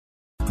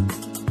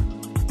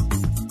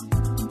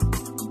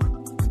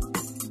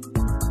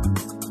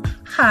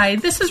Hi,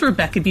 this is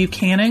Rebecca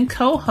Buchanan,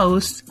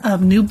 co-host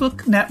of New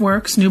Book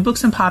Network's New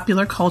Books in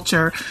Popular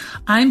Culture.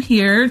 I'm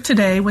here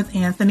today with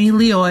Anthony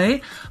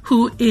Leoy,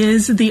 who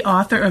is the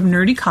author of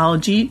Nerd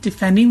Ecology,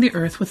 Defending the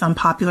Earth with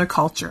Unpopular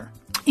Culture.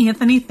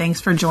 Anthony,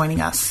 thanks for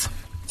joining us.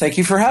 Thank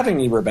you for having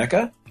me,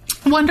 Rebecca.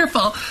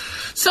 Wonderful.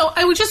 So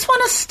I would just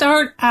want to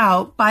start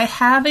out by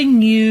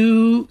having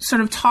you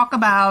sort of talk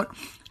about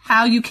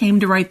how you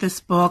came to write this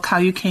book, how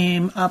you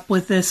came up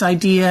with this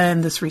idea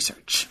and this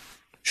research.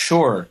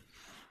 Sure.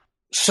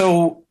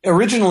 So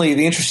originally,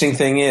 the interesting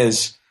thing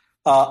is,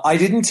 I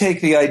didn't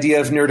take the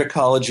idea of nerd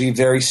ecology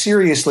very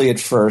seriously at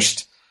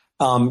first.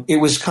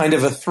 It was kind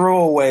of a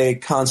throwaway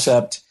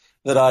concept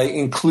that I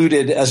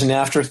included as an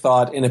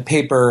afterthought in a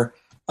paper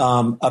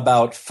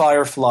about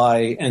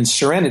Firefly and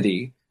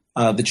Serenity,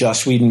 the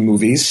Joss Whedon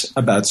movies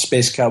about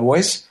space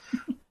cowboys.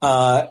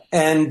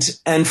 And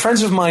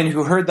friends of mine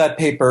who heard that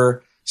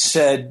paper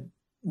said,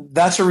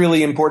 that's a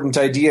really important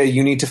idea.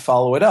 You need to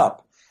follow it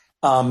up.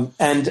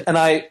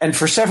 And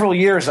for several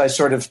years, I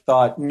sort of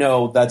thought,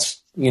 no,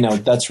 that's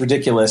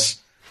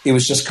ridiculous. It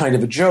was just kind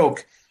of a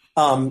joke.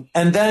 And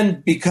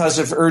then because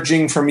of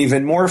urging from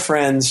even more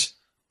friends,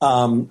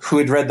 who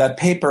had read that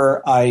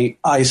paper,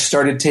 I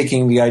started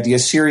taking the idea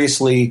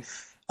seriously,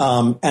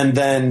 and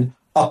then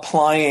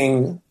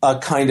applying a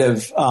kind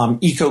of,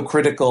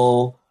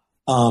 eco-critical,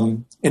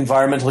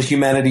 environmental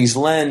humanities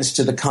lens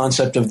to the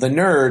concept of the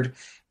nerd.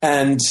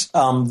 And,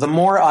 the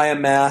more I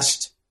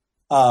amassed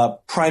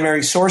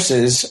primary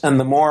sources, and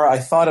the more I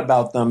thought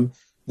about them,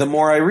 the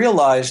more I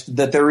realized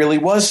that there really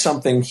was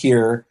something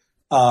here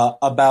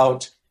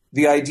about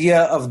the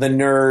idea of the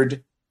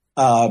nerd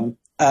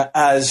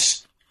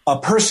as a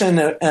person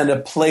and a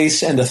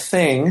place and a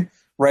thing,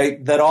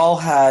 right, that all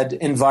had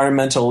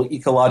environmental,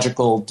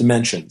 ecological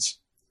dimensions.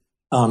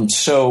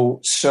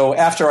 So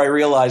after I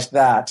realized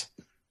that,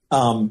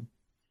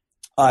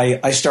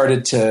 I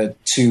started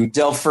to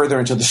delve further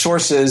into the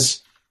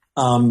sources.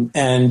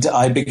 And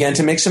I began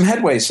to make some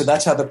headway. So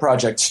that's how the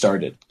project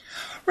started.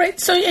 Right.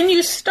 So, and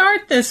you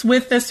start this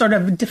with this sort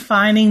of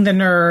defining the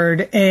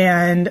nerd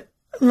and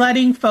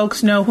letting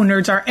folks know who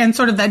nerds are and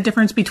sort of that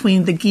difference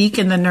between the geek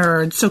and the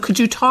nerd. So could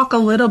you talk a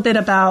little bit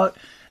about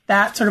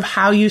that, sort of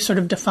how you sort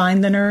of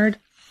define the nerd?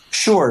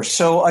 Sure.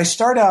 So I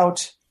start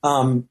out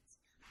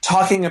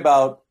talking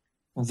about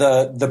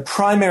the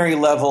primary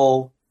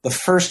level, the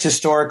first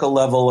historical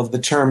level of the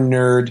term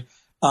nerd,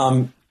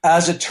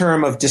 as a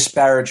term of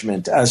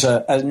disparagement, as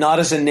not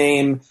as a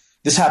name.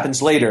 This happens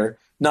later,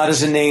 not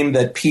as a name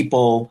that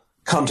people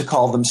come to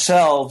call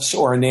themselves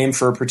or a name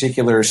for a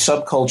particular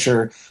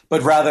subculture,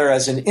 but rather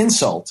as an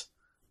insult.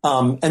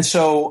 And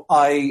so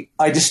I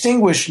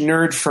distinguish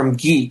nerd from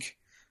geek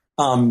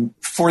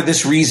for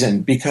this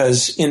reason,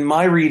 because in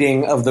my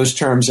reading of those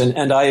terms,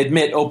 and I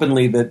admit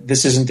openly that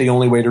this isn't the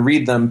only way to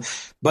read them,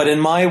 but in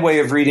my way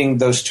of reading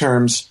those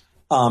terms,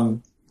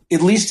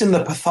 at least in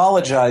the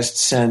pathologized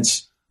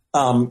sense,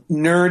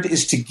 nerd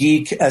is to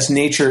geek as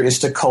nature is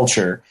to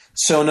culture.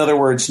 So in other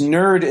words,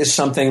 nerd is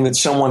something that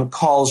someone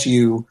calls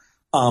you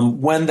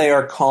when they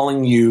are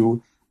calling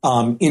you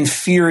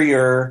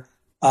inferior,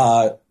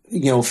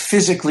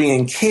 physically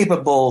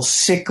incapable,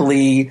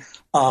 sickly,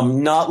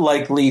 not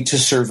likely to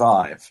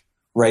survive,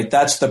 right?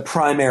 That's the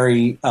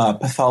primary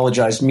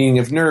pathologized meaning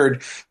of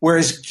nerd.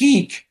 Whereas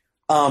geek,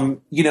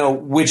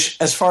 which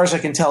as far as I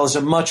can tell is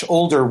a much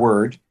older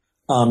word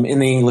in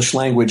the English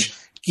language,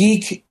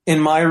 geek, in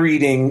my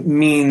reading,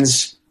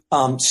 means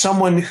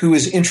someone who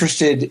is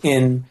interested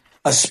in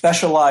a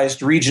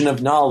specialized region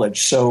of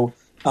knowledge. So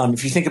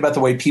if you think about the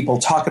way people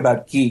talk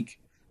about geek,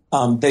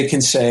 they can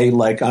say,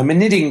 like, I'm a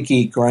knitting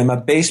geek or I'm a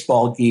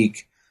baseball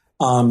geek.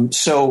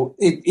 So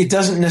it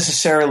doesn't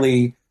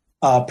necessarily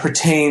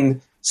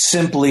pertain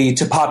simply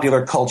to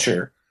popular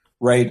culture,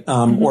 right?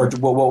 Or to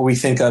what we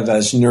think of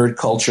as nerd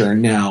culture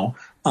now.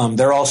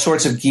 There are all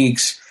sorts of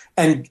geeks.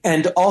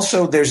 And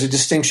also there's a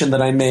distinction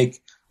that I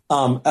make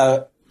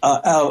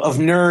of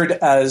nerd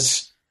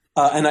as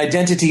an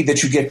identity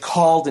that you get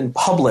called in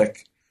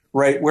public,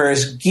 right?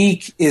 Whereas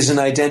geek is an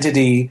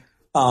identity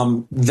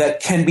that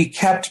can be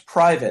kept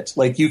private.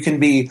 Like you can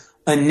be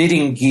a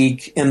knitting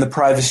geek in the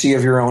privacy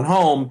of your own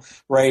home,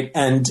 right?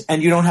 And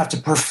you don't have to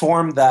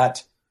perform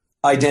that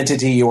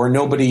identity, or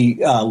nobody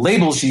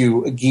labels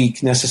you a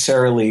geek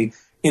necessarily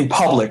in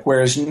public,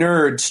 whereas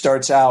nerd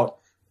starts out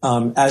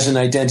as an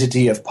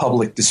identity of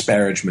public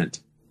disparagement.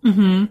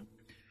 Mm-hmm.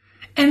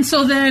 And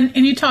so then,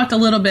 and you talked a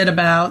little bit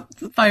about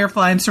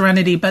Firefly and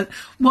Serenity, but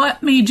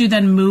what made you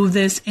then move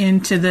this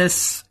into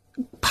this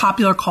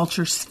popular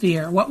culture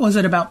sphere? What was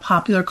it about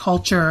popular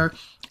culture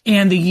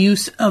and the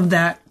use of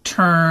that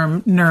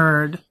term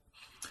nerd?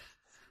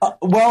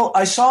 Well,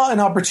 I saw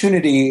an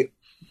opportunity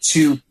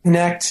to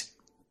connect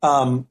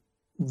the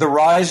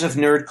rise of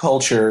nerd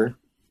culture,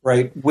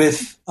 right,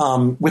 with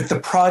the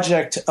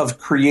project of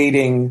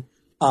creating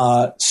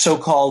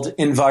so-called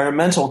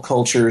environmental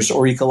cultures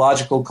or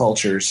ecological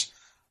cultures.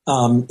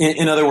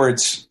 In other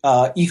words,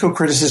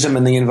 eco-criticism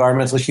and the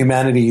environmental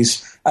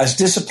humanities as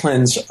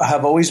disciplines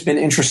have always been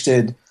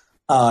interested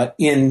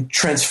in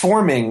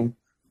transforming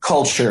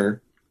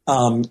culture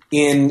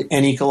in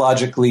an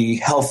ecologically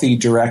healthy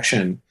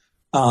direction.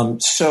 I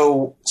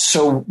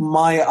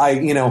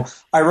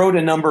wrote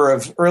a number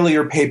of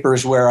earlier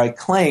papers where I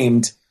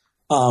claimed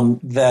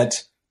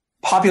that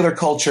popular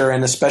culture,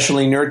 and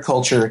especially nerd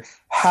culture,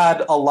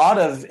 had a lot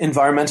of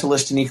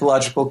environmentalist and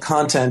ecological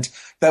content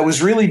that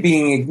was really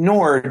being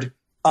ignored,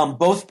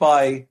 both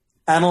by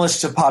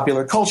analysts of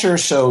popular culture,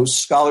 so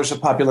scholars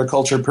of popular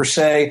culture per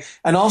se,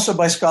 and also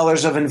by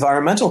scholars of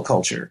environmental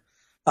culture.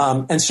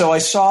 And so I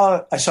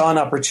saw an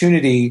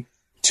opportunity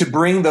to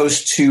bring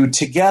those two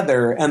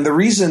together. And the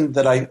reason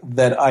that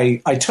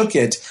I took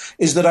it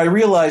is that I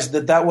realized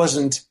that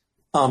wasn't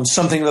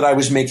something that I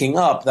was making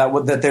up,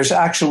 that there's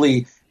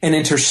actually an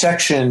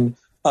intersection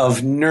of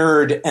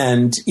nerd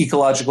and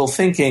ecological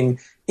thinking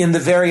in the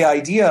very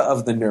idea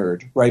of the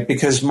nerd, right?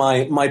 Because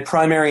my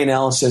primary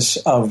analysis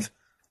of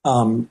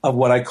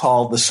what I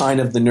call the sign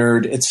of the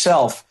nerd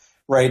itself,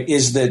 right,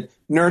 is that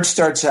nerd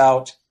starts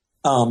out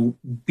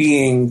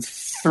being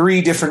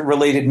three different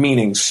related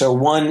meanings. So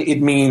one,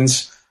 it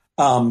means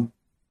a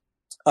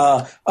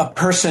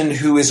person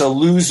who is a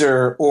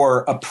loser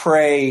or a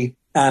prey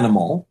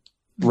animal,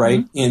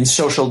 right, in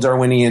social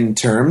Darwinian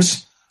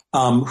terms,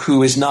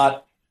 who is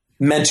not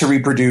meant to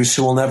reproduce,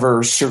 who will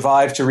never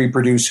survive to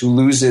reproduce, who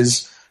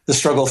loses the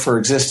struggle for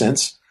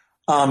existence.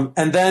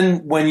 And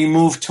then when you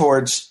move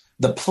towards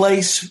the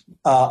place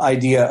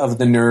idea of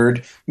the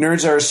nerd,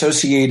 nerds are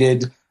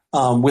associated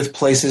with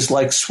places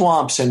like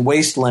swamps and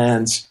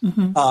wastelands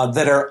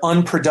that are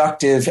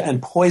unproductive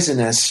and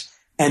poisonous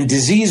and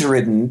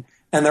disease-ridden.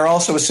 And they're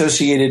also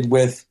associated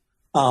with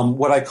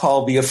what I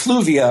call the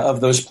effluvia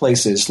of those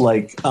places,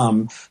 like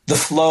the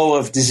flow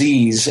of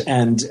disease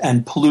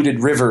and polluted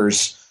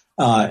rivers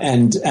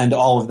and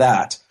all of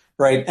that,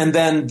 right? And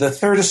then the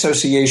third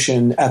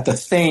association at the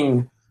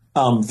thing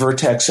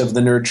vertex of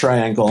the nerd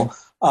triangle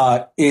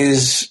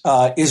is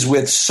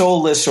with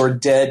soulless or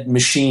dead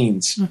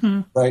machines,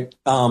 right?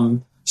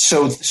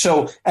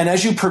 So and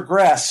as you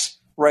progress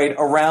right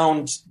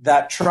around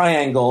that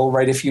triangle,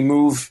 right, if you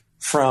move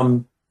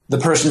from the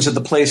person to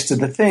the place to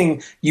the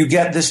thing, you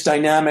get this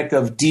dynamic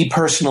of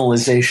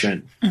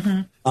depersonalization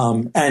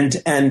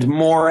and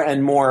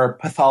more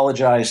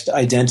pathologized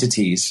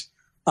identities.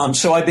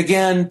 So I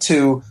began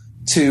to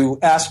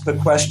ask the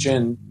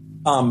question,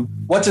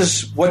 what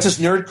does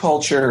nerd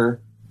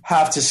culture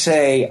have to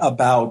say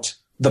about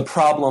the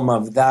problem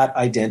of that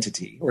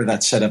identity or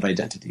that set of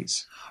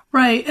identities?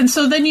 Right. And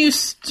so then you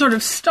sort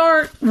of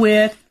start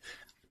with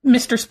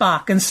Mr.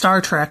 Spock in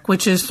Star Trek,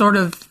 which is sort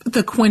of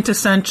the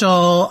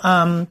quintessential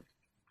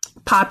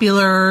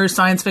popular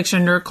science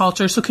fiction nerd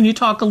culture. So can you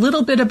talk a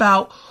little bit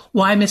about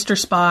why Mr.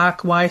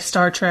 Spock, why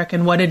Star Trek,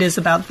 and what it is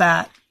about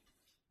that?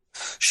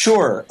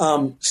 Sure.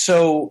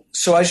 So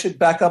I should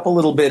back up a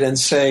little bit and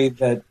say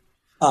that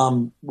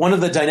one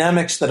of the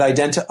dynamics that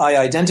I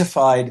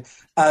identified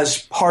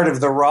as part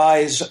of the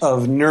rise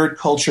of nerd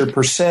culture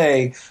per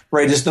se,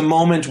 right, is the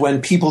moment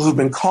when people who've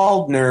been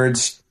called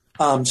nerds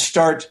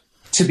start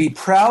to be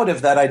proud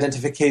of that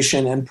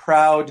identification and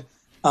proud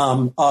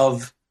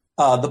of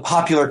the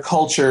popular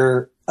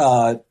culture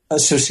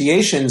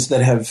associations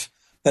that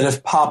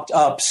have popped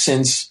up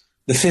since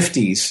the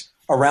 50s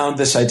around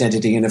this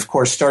identity. And of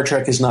course, Star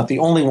Trek is not the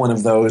only one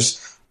of those,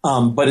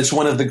 but it's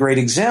one of the great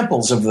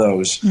examples of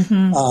those.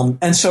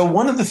 And so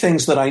one of the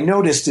things that I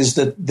noticed is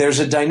that there's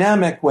a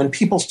dynamic when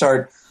people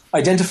start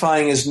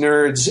identifying as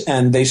nerds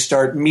and they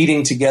start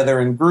meeting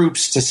together in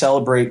groups to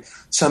celebrate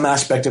some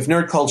aspect of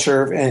nerd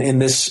culture, in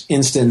this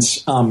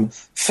instance,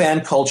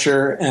 fan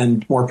culture,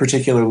 and more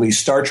particularly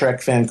Star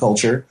Trek fan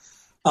culture,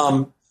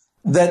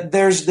 that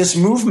there's this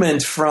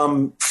movement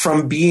from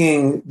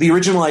being the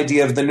original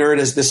idea of the nerd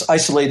as this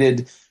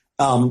isolated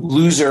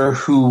loser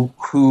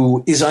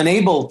who is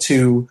unable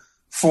to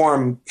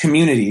form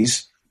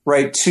communities,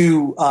 right,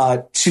 to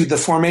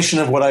the formation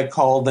of what I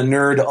call the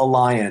Nerd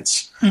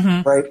Alliance,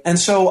 right? And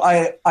so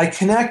I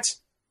connect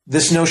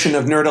this notion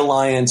of Nerd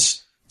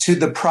Alliance to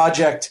the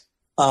project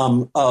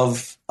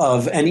of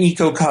an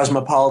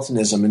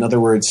eco-cosmopolitanism. In other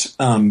words,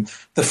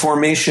 the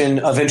formation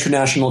of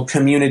international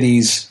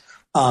communities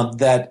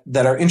that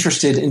are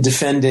interested in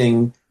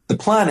defending the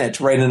planet,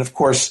 right? And of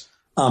course,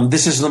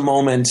 this is the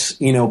moment,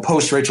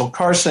 post Rachel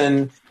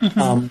Carson,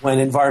 when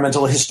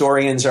environmental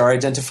historians are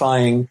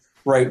identifying,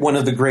 right, one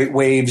of the great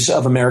waves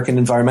of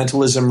American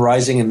environmentalism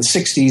rising in the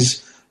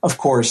 60s, of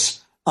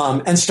course,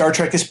 and Star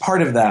Trek is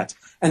part of that.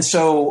 And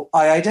so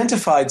I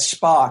identified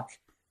Spock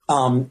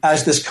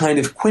as this kind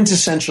of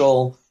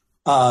quintessential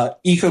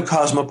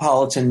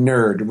eco-cosmopolitan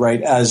nerd,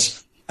 right,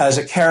 as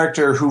a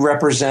character who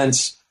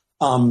represents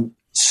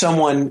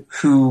someone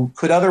who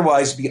could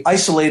otherwise be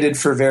isolated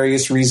for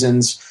various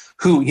reasons,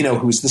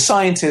 who's the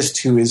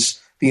scientist, who is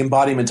the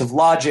embodiment of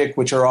logic,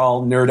 which are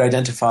all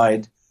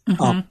nerd-identified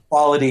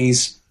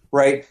qualities,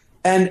 right?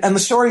 And the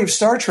story of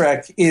Star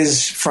Trek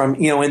is from,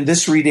 in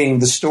this reading,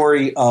 the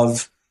story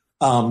of,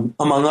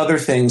 among other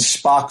things,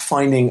 Spock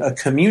finding a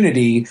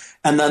community,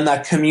 and then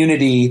that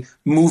community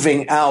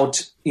moving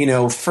out,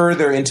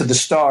 further into the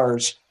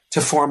stars to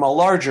form a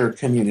larger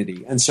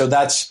community. And so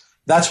that's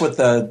that's what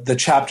the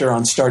chapter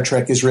on Star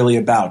Trek is really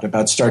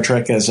about Star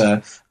Trek as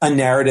a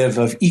narrative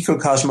of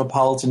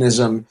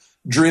eco-cosmopolitanism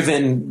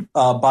driven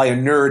by a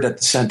nerd at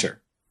the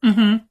center.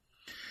 Mm-hmm.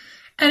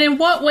 And in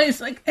what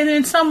ways, and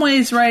in some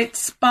ways, right,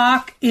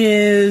 Spock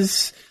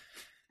is,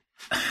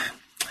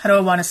 how do I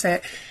want to say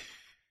it?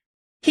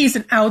 He's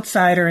an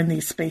outsider in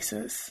these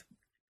spaces.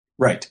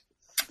 Right.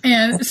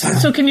 And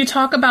so can you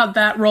talk about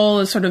that role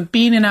as sort of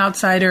being an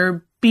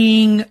outsider,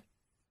 and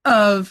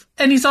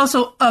he's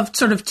also of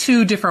sort of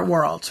two different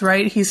worlds,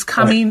 right? He's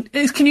coming,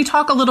 right. Can you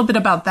talk a little bit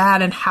about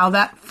that and how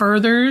that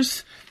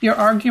furthers your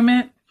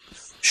argument?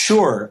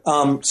 Sure.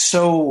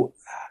 So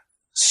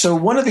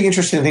one of the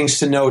interesting things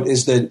to note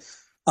is that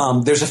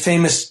there's a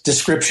famous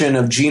description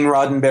of Gene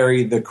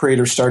Roddenberry, the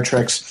creator of Star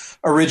Trek's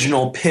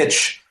original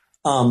pitch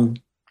to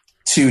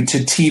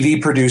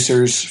TV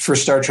producers for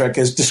Star Trek,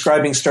 as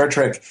describing Star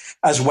Trek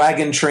as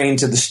wagon train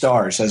to the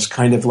stars, as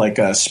kind of like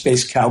a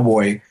space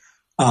cowboy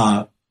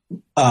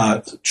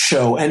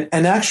show.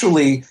 And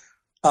actually,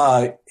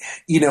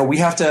 we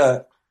have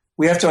to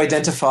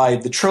identify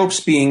the tropes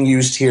being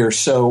used here.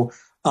 So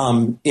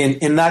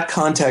in that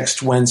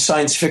context, when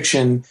science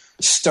fiction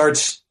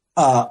starts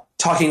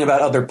talking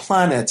about other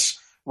planets,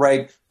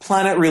 right?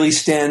 Planet really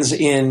stands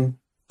in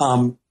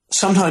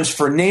sometimes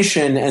for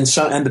nation, and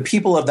the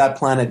people of that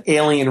planet,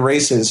 alien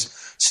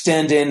races,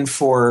 stand in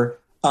for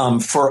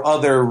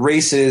other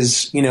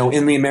races,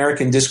 in the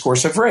American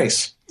discourse of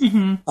race.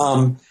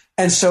 Mm-hmm.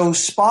 And so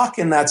Spock,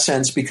 in that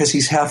sense, because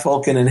he's half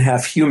Vulcan and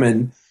half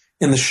human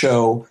in the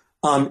show,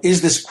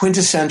 is this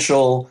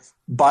quintessential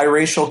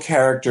biracial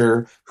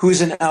character who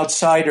is an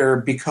outsider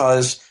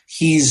because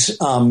he's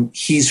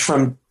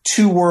from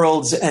two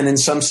worlds and in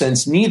some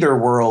sense neither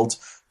world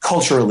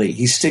culturally.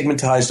 He's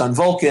stigmatized on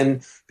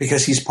Vulcan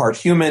because he's part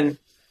human,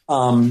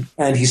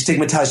 and he's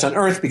stigmatized on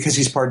Earth because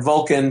he's part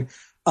Vulcan.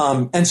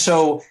 And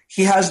so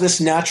he has this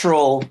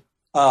natural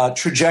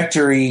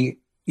trajectory,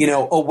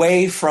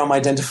 away from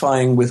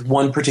identifying with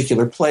one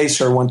particular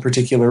place or one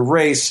particular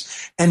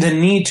race, and a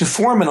need to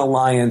form an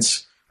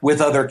alliance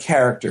with other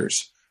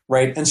characters,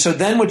 right? And so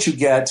then what you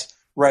get,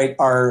 right,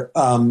 are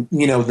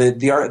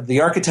the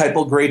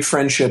archetypal great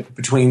friendship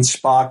between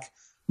Spock,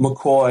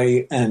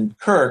 McCoy, and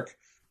Kirk,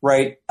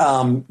 right?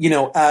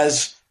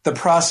 As the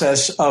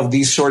process of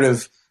these sort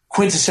of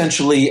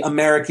quintessentially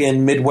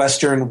American,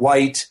 Midwestern,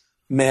 white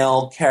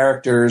male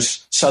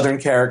characters, Southern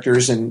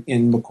characters in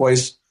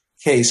McCoy's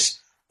case,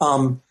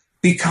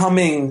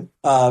 becoming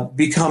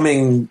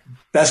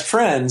best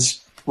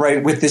friends,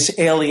 right, with this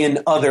alien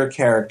other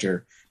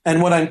character.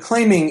 And what I'm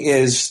claiming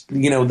is,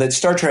 that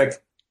Star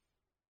Trek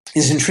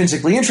is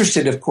intrinsically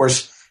interested, of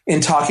course,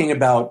 in talking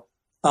about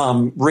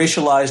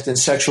racialized and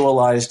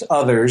sexualized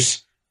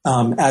others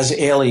as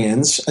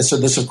aliens. And so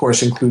this, of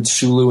course, includes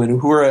Sulu and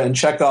Uhura and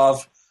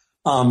Chekhov.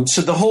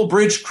 So the whole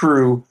bridge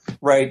crew,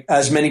 right,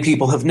 as many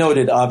people have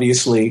noted,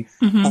 obviously,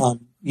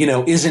 mm-hmm.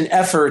 Is an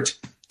effort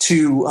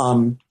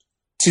to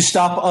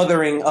stop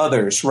othering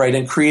others, right,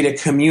 and create a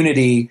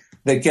community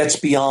that gets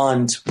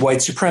beyond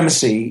white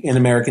supremacy in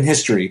American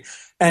history.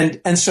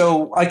 And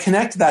so I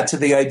connect that to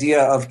the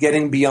idea of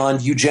getting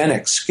beyond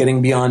eugenics,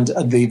 getting beyond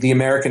the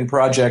American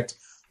project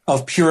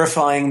of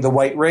purifying the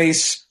white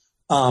race,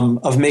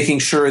 of making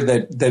sure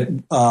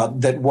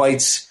that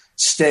whites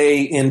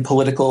stay in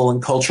political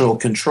and cultural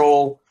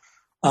control.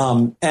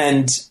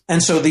 And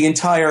so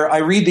I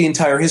read the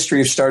entire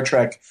history of Star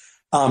Trek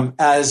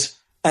as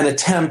an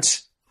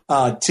attempt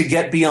to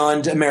get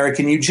beyond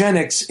American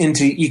eugenics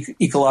into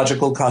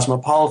ecological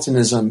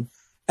cosmopolitanism.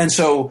 And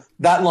so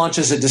that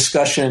launches a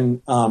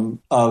discussion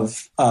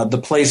of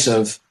the place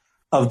of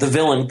the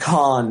villain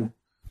Khan,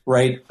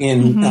 right,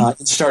 in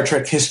Star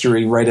Trek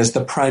history, right, as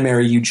the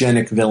primary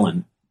eugenic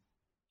villain.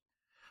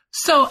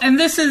 So, and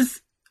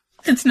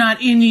it's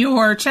not in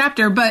your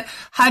chapter, but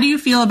how do you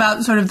feel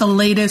about sort of the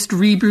latest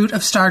reboot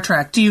of Star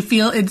Trek? Do you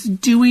feel it's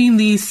doing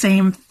these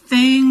same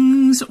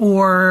things,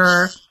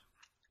 or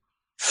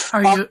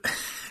are you?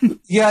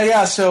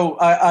 Yeah. So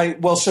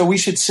so we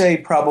should say,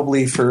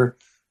 probably for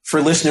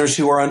listeners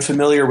who are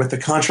unfamiliar with the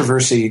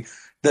controversy,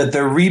 that the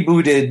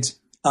rebooted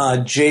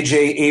J.J.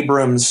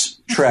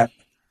 Abrams Trek,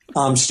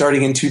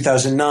 starting in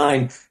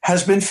 2009,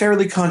 has been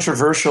fairly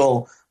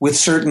controversial with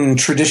certain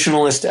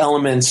traditionalist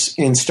elements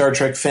in Star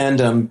Trek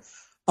fandom,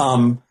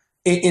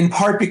 in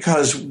part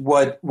because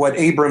what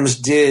Abrams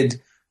did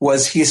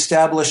was he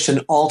established an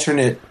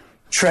alternate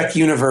Trek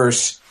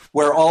universe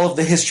where all of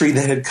the history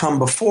that had come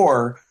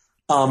before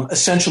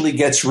essentially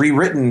gets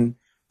rewritten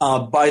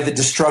by the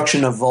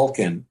destruction of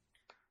Vulcan.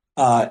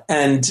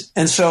 And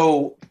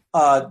so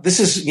this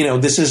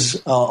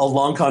is a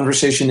long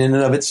conversation in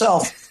and of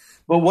itself.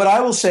 But what I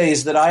will say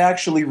is that I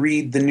actually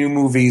read the new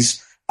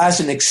movies as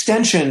an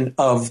extension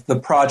of the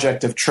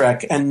project of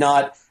Trek and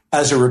not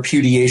as a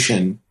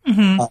repudiation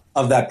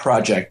of that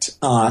project.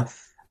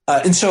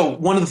 And so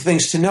one of the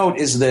things to note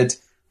is that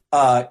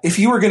if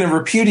you were going to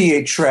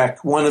repudiate Trek,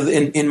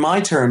 in my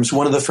terms,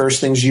 one of the first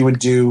things you would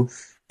do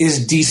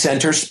is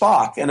decenter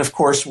Spock. And of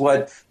course,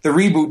 what the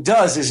reboot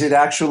does is it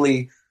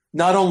actually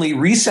not only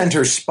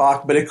recenters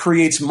Spock, but it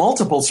creates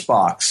multiple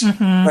Spocks,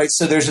 right?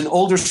 So there's an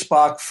older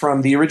Spock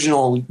from the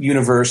original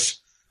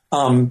universe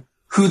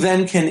who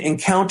then can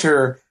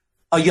encounter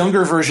a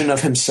younger version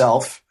of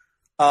himself,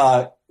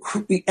 and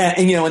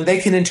they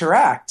can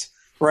interact,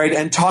 right,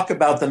 and talk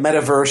about the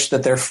metaverse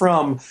that they're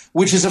from,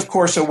 which is, of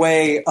course, a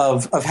way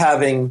of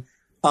having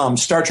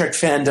Star Trek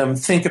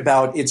fandom think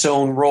about its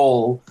own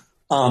role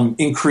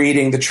in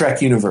creating the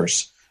Trek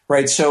universe,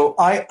 right? So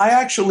I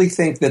actually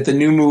think that the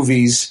new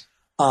movies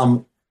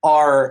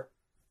are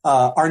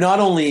not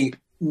only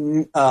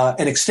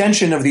an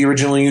extension of the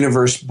original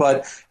universe,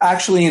 but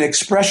actually an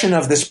expression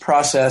of this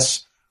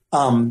process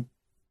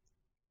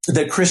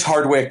that Chris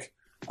Hardwick,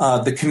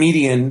 the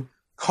comedian,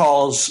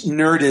 calls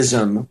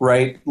nerdism,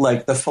 right?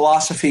 Like the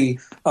philosophy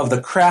of the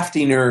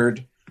crafty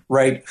nerd,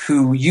 right?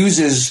 Who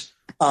uses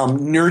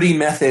nerdy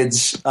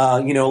methods,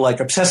 like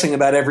obsessing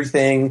about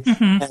everything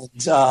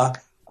and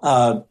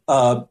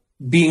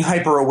being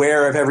hyper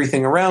aware of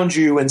everything around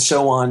you and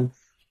so on.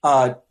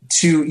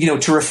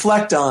 To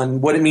reflect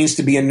on what it means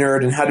to be a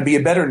nerd and how to be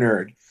a better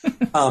nerd.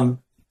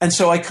 And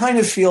so I kind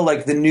of feel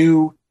like the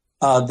new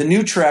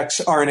Treks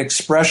are an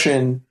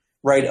expression,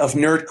 right, of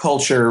nerd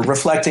culture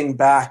reflecting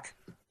back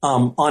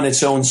on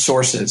its own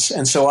sources.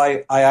 And so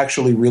I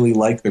actually really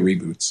like the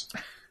reboots.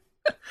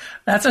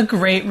 That's a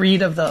great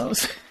read of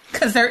those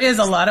because there is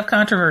a lot of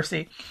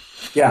controversy.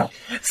 Yeah.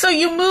 So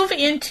you move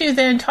into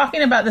then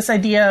talking about this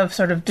idea of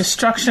sort of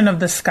destruction of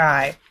the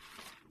sky.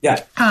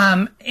 Yeah.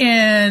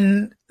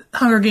 And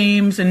Hunger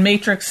Games and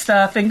Matrix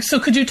stuff. And so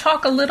could you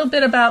talk a little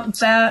bit about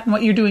that and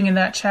what you're doing in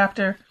that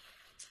chapter?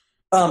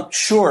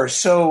 Sure.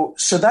 So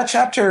that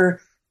chapter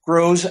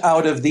grows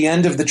out of the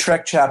end of the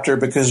Trek chapter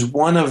because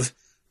one of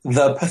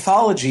the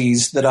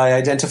pathologies that I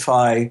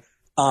identify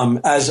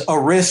as a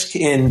risk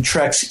in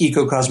Trek's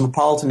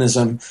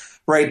eco-cosmopolitanism,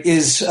 right,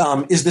 is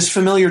this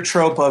familiar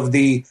trope of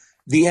the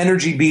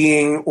energy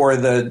being or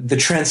the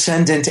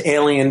transcendent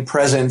alien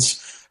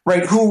presence,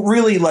 right, who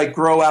really like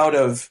grow out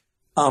of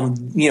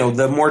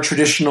the more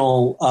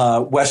traditional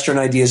Western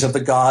ideas of the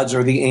gods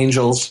or the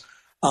angels,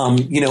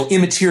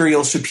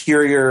 immaterial,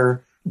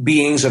 superior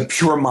beings of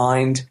pure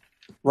mind,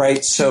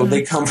 right? So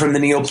they come from the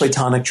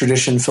Neoplatonic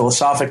tradition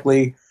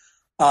philosophically.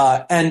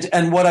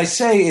 And what I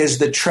say is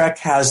that Trek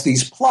has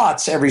these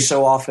plots every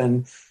so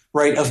often,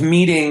 right, of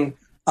meeting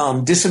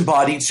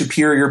disembodied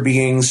superior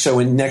beings. So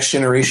in Next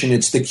Generation,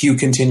 it's the Q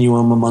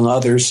continuum, among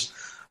others.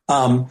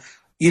 And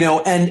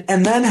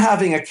then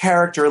having a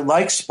character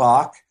like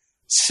Spock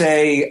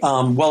say,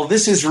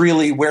 this is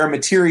really where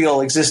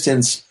material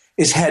existence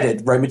is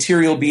headed, right?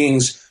 Material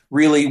beings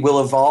really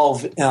will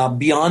evolve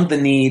beyond the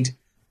need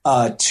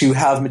to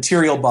have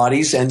material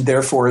bodies and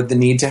therefore the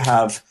need to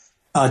have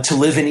to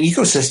live in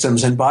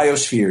ecosystems and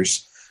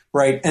biospheres,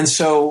 right? And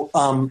so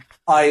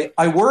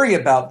I worry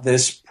about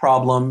this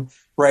problem,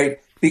 right?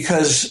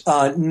 Because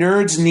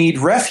nerds need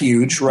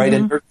refuge, right?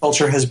 And nerd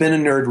culture has been a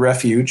nerd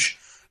refuge,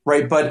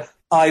 right? But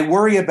I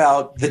worry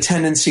about the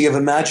tendency of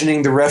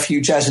imagining the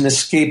refuge as an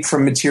escape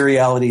from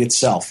materiality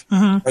itself.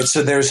 Right?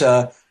 So there's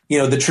the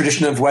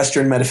tradition of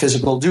Western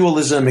metaphysical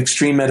dualism,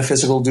 extreme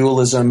metaphysical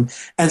dualism,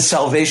 and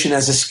salvation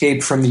as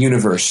escape from the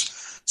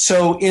universe.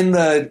 So in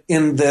the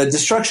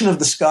Destruction of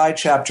the Sky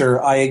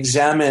chapter, I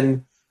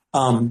examine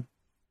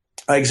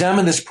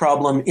this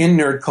problem in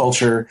nerd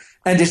culture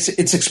and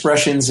its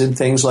expressions in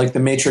things like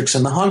the Matrix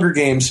and the Hunger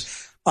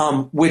Games,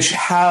 which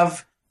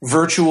have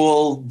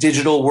virtual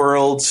digital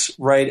worlds,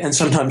 right, and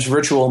sometimes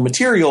virtual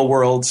material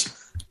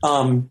worlds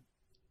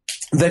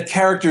that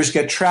characters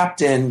get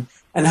trapped in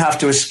and have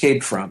to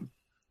escape from.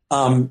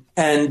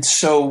 And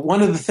so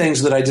one of the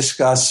things that I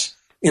discuss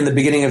in the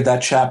beginning of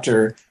that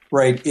chapter,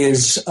 right,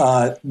 is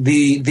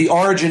the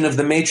origin of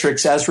the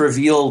Matrix as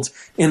revealed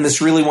in this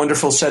really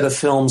wonderful set of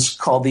films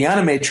called The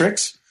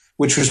Animatrix,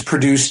 which was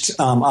produced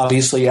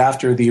obviously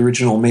after the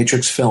original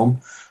Matrix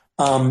film,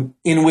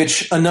 in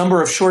which a number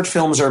of short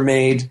films are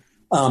made,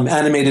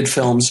 animated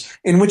films,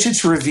 in which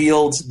it's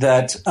revealed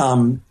that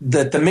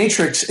that the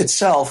Matrix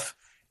itself,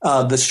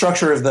 the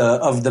structure of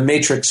the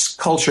Matrix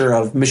culture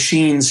of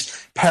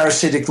machines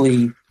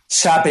parasitically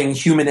sapping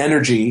human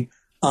energy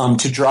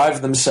to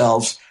drive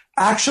themselves,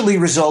 actually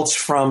results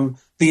from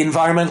the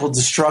environmental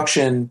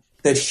destruction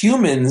that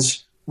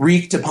humans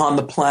wreaked upon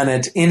the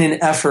planet in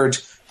an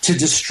effort to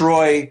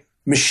destroy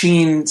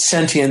machine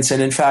sentience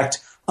and, in fact,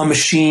 a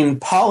machine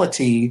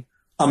polity,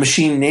 a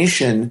machine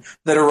nation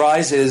that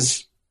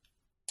arises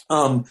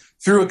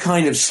through a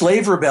kind of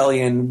slave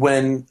rebellion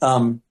when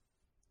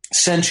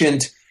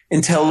sentient,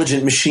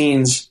 intelligent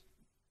machines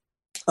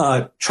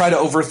try to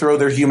overthrow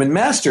their human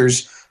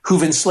masters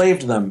who've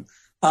enslaved them.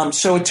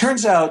 So it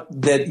turns out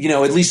that,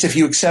 at least if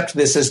you accept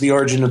this as the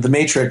origin of the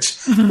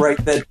Matrix, right,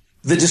 that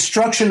the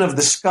destruction of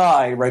the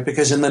sky, right,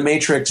 because in the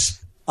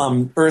Matrix,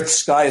 Earth's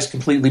sky is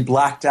completely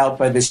blacked out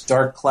by this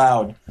dark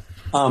cloud.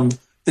 The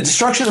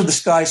destruction of the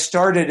sky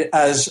started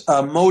as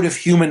a mode of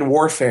human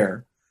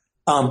warfare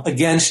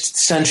against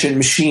sentient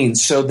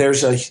machines. So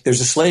there's a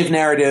slave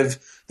narrative.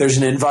 There's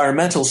an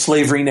environmental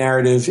slavery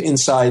narrative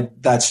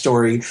inside that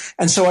story.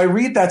 And so I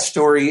read that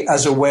story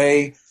as a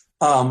way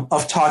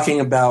of talking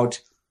about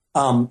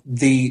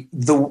the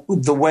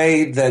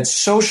way that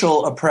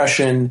social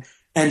oppression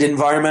and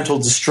environmental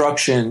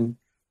destruction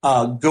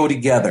go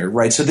together,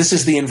 right? So this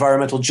is the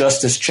environmental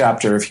justice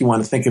chapter, if you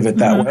want to think of it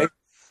that way.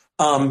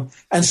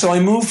 And so I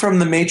moved from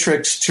The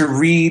Matrix to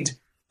read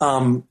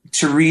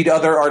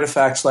other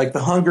artifacts like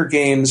The Hunger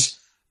Games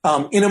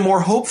in a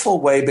more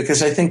hopeful way,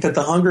 because I think that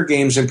The Hunger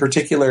Games in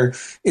particular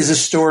is a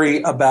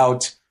story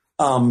about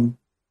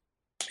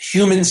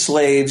human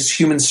slaves,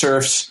 human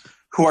serfs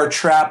who are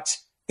trapped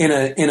in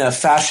a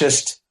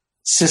fascist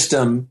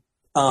system,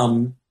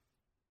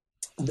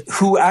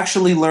 who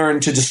actually learn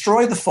to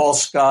destroy the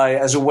false sky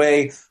as a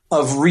way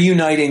of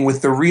reuniting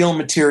with the real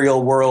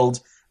material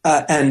world,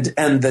 and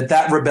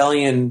that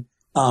rebellion,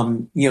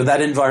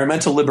 that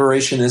environmental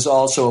liberation is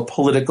also a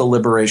political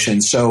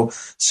liberation. So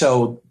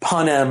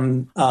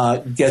Panem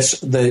gets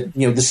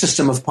the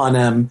system of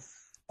Panem,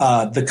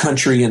 the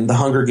country in The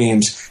Hunger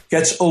Games,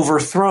 gets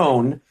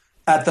overthrown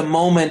at the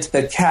moment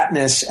that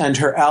Katniss and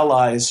her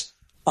allies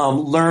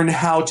learn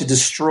how to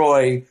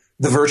destroy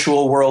the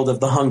virtual world of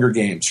The Hunger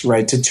Games,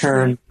 right? To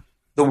turn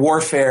the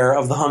warfare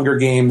of The Hunger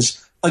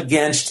Games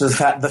against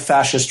the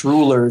fascist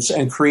rulers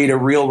and create a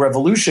real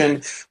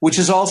revolution, which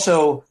is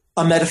also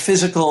a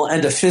metaphysical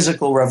and a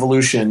physical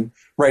revolution,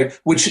 right?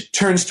 Which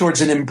turns towards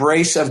an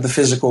embrace of the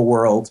physical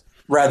world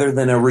rather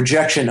than a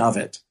rejection of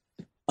it.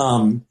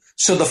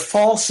 So the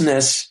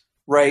falseness,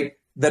 right,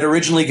 that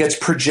originally gets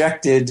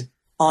projected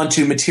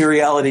onto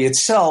materiality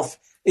itself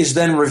is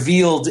then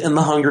revealed in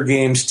The Hunger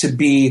Games to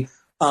be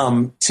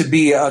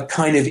a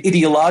kind of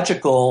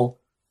ideological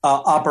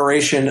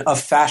operation of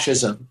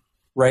fascism,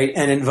 right,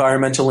 and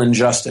environmental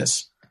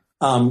injustice.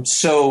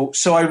 So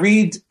I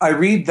read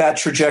that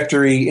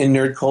trajectory in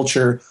nerd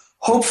culture,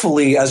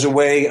 hopefully as a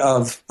way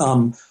of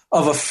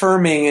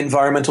affirming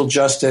environmental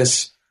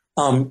justice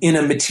in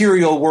a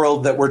material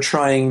world that we're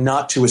trying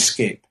not to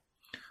escape.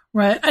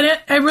 Right.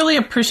 I really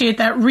appreciate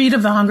that read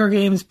of The Hunger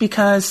Games,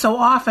 because so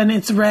often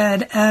it's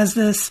read as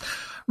this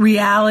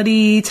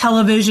reality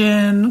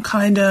television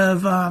kind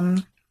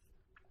of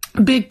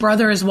Big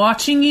Brother is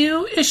watching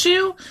you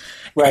issue.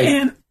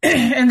 Right.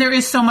 And there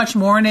is so much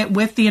more in it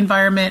with the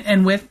environment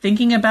and with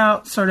thinking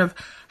about sort of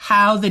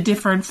how the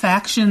different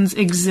factions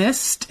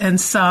exist, and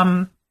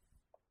some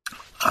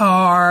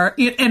are,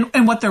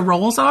 and what their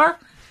roles are,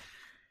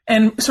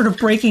 and sort of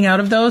breaking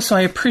out of those. So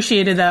I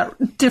appreciated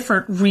that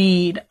different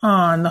read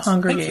on The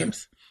Hunger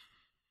Games.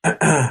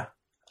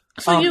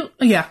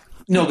 Yeah.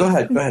 No, go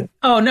ahead.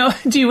 Oh, no.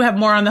 Do you have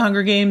more on The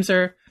Hunger Games,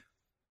 or?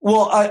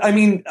 Well, I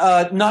mean,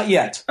 not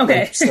yet. Okay.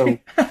 Right? So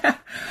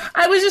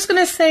I was just going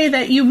to say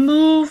that you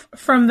move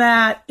from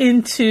that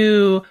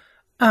into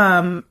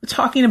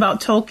talking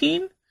about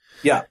Tolkien.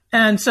 Yeah.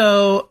 And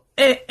so,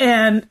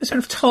 and sort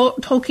of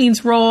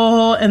Tolkien's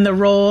role and the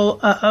role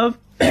of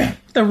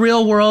the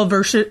real world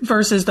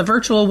versus the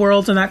virtual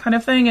worlds and that kind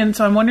of thing. And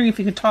so I'm wondering if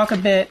you could talk a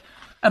bit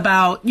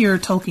about your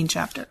Tolkien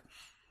chapter.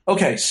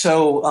 Okay.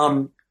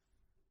 So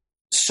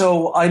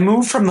I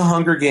moved from The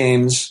Hunger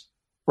Games,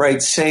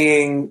 right,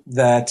 saying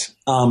that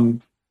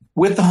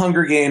with The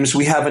Hunger Games,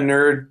 we have a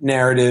nerd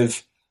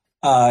narrative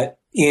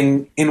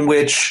in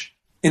which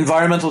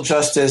environmental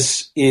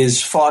justice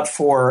is fought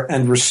for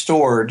and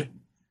restored,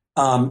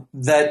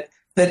 that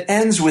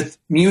ends with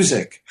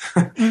music,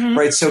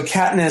 right? So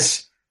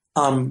Katniss,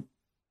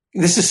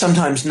 this is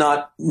sometimes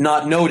not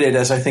noted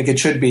as I think it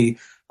should be.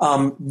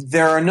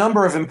 There are a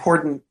number of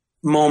important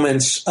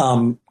moments,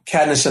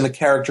 Katniss and the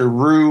character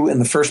Rue in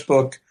the first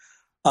book,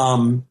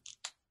 and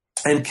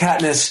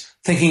Katniss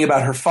thinking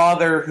about her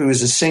father, who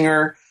is a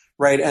singer,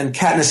 right? And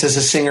Katniss as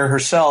a singer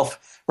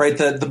herself, right?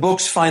 The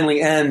books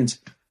finally end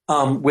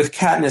with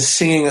Katniss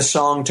singing a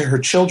song to her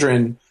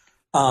children,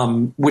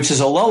 which is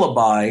a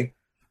lullaby,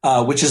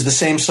 which is the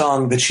same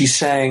song that she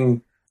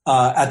sang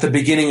at the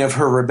beginning of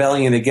her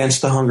rebellion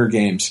against the Hunger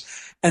Games.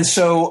 And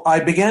so I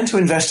began to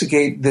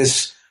investigate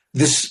this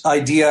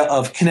idea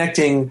of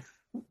connecting,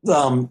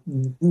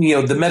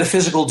 the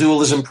metaphysical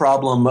dualism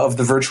problem of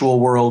the virtual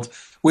world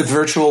with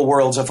virtual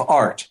worlds of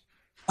art.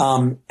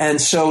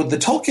 And so the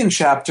Tolkien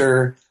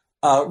chapter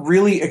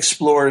really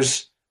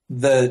explores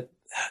the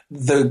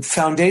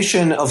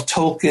foundation of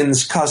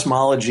Tolkien's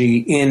cosmology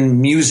in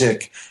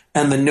music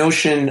and the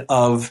notion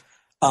of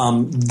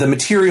the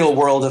material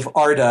world of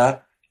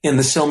Arda in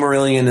the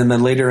Silmarillion and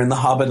then later in The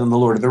Hobbit and The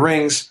Lord of the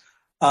Rings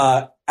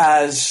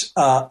as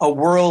a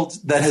world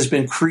that has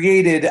been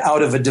created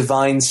out of a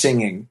divine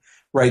singing,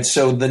 right?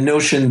 So the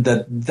notion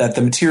that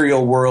the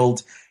material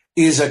world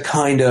is a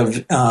kind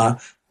of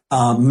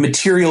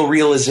material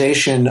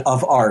realization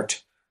of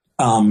art.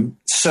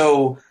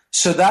 So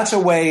that's a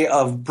way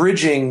of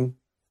bridging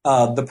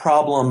the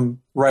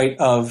problem, right,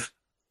 of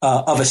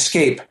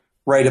escape,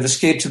 right, of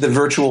escape to the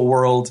virtual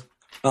world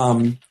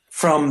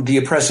from the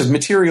oppressive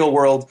material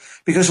world.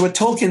 Because what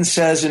Tolkien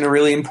says in a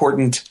really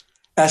important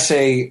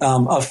essay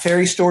of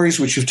fairy stories,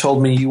 which you've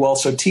told me you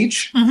also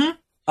teach.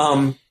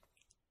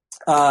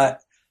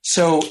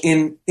 So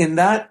in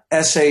that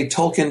essay,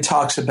 Tolkien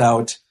talks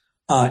about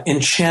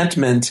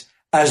enchantment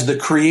as the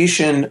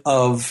creation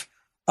of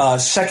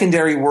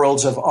secondary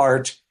worlds of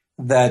art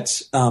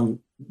that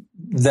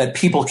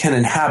people can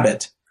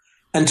inhabit.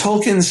 And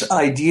Tolkien's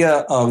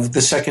idea of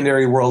the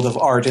secondary world of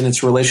art and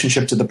its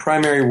relationship to the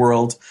primary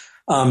world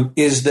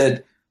is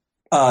that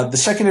the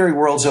secondary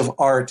worlds of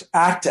art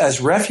act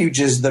as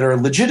refuges that are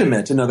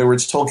legitimate. In other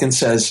words, Tolkien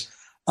says,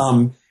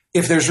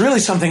 if there's really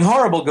something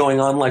horrible going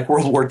on, like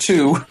World War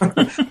II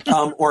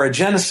or a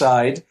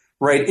genocide,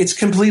 right, it's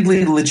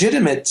completely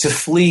legitimate to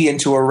flee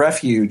into a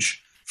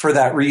refuge for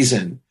that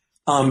reason.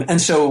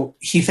 And so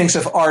he thinks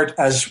of art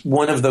as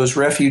one of those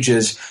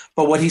refuges.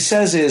 But what he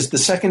says is the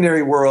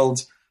secondary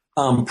world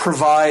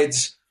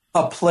provides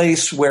a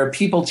place where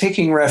people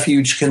taking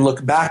refuge can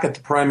look back at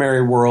the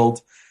primary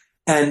world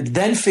and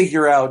then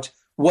figure out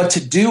what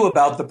to do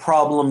about the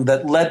problem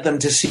that led them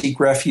to seek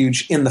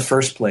refuge in the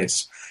first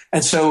place.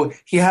 And so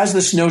he has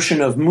this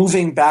notion of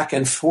moving back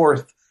and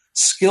forth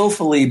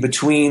skillfully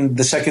between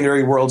the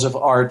secondary worlds of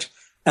art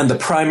and the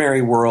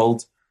primary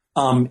world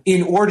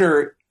in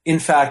order, in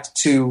fact,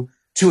 to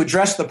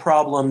address the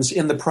problems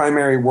in the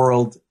primary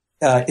world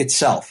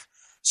itself.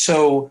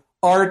 So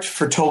art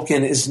for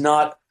Tolkien is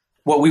not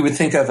what we would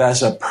think of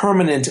as a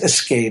permanent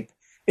escape.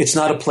 It's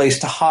not a place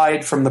to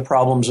hide from the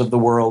problems of the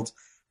world,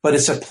 but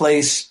it's a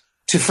place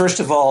to,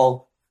 first of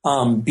all,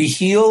 be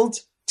healed,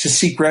 to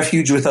seek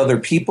refuge with other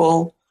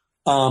people,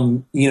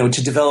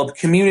 to develop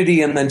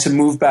community, and then to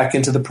move back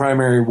into the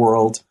primary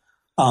world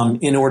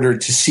in order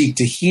to seek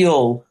to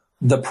heal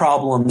the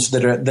problems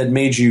that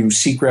made you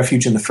seek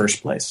refuge in the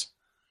first place.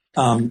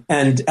 And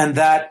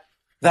that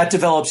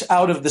develops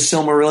out of the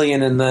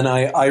Silmarillion, and then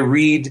I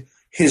read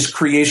his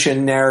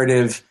creation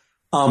narrative,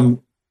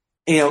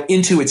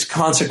 into its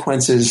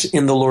consequences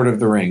in The Lord of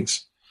the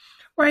Rings.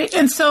 Right.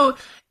 And so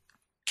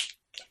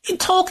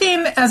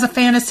Tolkien as a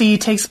fantasy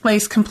takes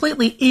place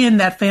completely in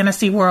that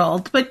fantasy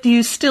world, but do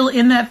you still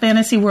in that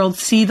fantasy world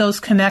see those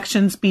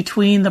connections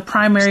between the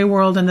primary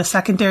world and the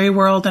secondary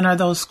world? And are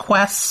those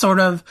quests sort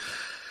of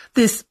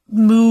this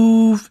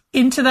move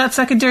into that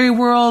secondary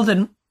world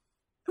and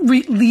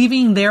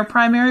leaving their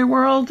primary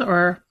world,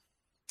 or?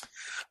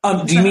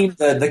 Do you mean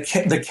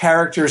the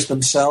characters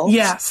themselves?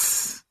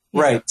 Yes.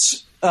 Right.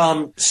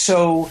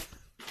 So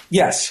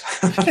yes,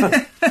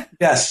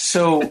 yes.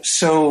 So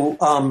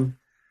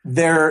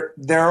there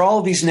are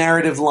all these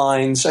narrative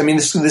lines. I mean,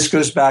 this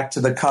goes back to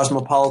the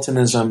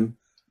cosmopolitanism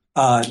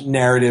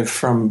narrative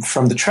from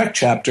the Trek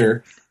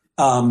chapter.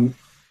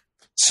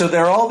 So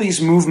there are all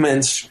these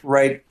movements,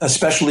 right,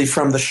 especially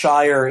from the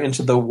Shire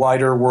into the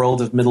wider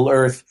world of Middle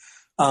Earth,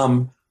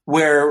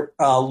 where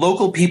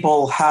local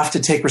people have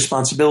to take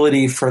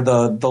responsibility for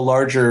the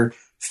larger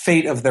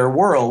fate of their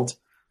world,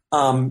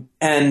 and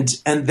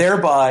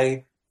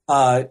thereby,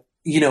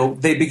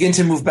 they begin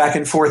to move back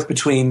and forth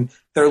between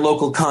their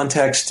local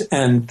context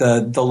and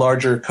the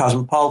larger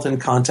cosmopolitan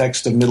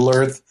context of Middle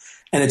Earth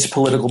and its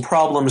political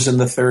problems in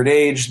the Third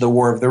Age, the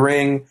War of the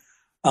Ring,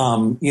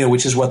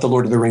 which is what the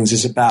Lord of the Rings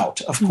is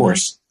about, of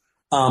course.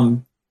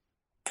 And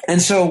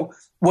so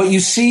what you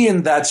see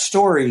in that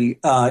story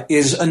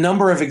is a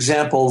number of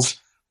examples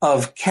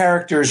of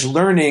characters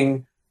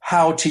learning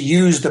how to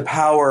use the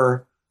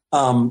power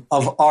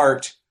of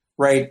art,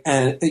 right,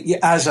 and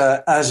as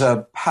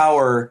a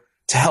power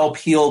to help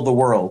heal the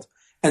world.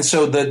 And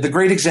so the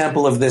great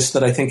example of this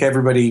that I think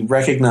everybody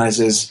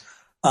recognizes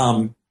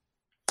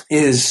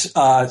is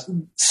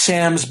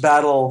Sam's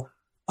battle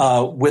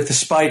with the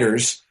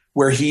spiders,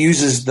 where he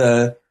uses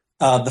the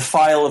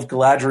phial of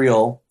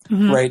Galadriel,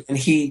 right, and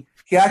he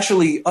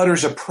actually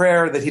utters a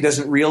prayer that he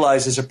doesn't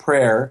realize is a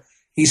prayer.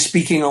 He's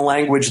speaking a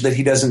language that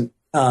he doesn't,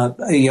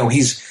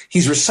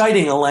 he's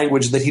reciting a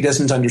language that he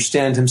doesn't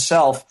understand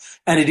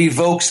himself, and it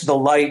evokes the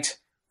light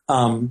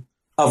of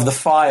the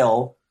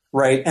phial,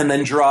 right, and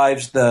then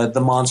drives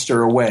the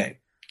monster away.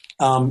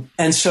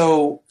 And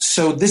so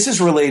this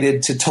is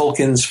related to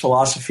Tolkien's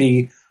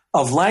philosophy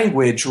of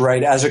language,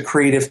 right, as a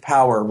creative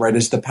power, right,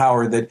 as the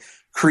power that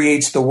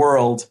creates the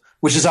world,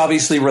 which is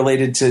obviously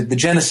related to the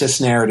Genesis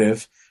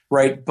narrative,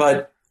 right?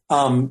 But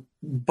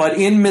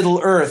in Middle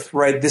Earth,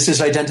 right, this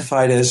is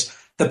identified as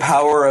the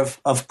power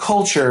of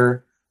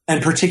culture,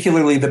 and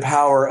particularly the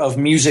power of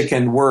music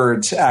and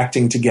words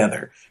acting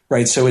together,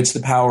 right? So it's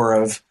the power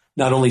of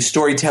not only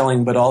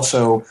storytelling, but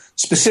also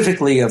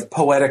specifically of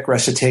poetic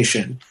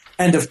recitation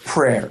and of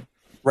prayer,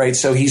 right?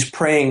 So he's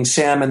praying,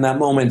 Sam in that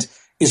moment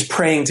is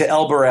praying to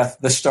Elbereth,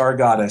 the star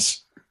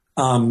goddess,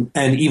 and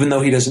even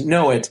though he doesn't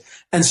know it.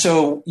 And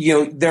so,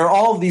 there are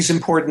all these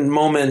important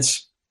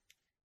moments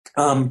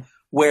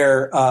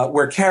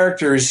where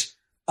characters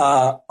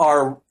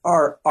are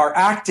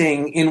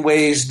acting in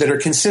ways that are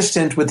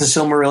consistent with the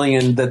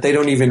Silmarillion that they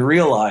don't even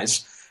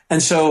realize.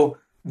 And so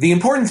the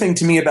important thing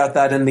to me about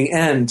that in the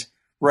end,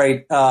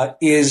 right,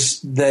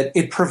 is that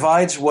it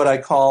provides what I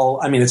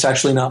call, it's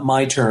actually not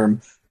my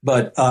term,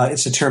 but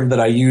it's a term that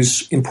I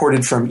use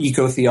imported from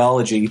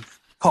eco-theology,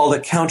 called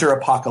a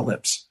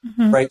counter-apocalypse,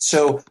 right?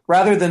 So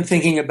rather than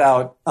thinking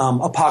about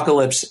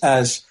apocalypse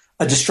as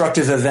a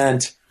destructive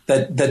event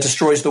that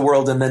destroys the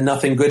world and then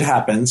nothing good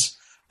happens,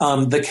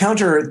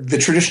 the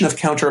tradition of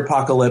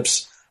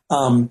counter-apocalypse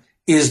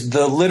is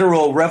the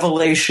literal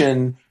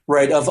revelation,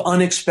 right, of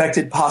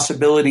unexpected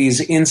possibilities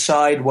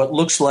inside what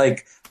looks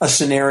like a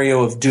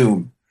scenario of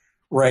doom,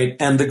 right?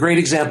 And the great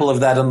example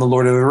of that in The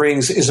Lord of the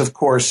Rings is, of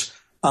course,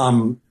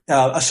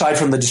 aside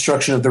from the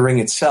destruction of the ring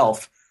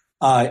itself,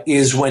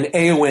 is when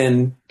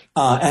Éowyn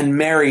and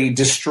Merry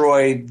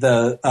destroyed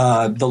the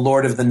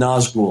Lord of the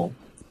Nazgul,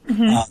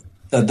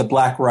 the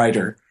Black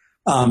Rider.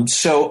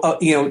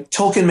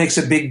 Tolkien makes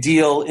a big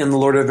deal in The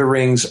Lord of the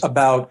Rings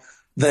about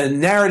the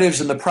narratives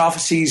and the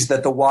prophecies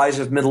that the wise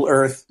of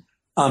Middle-earth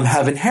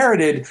have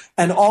inherited,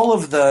 and all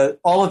of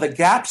the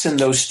gaps in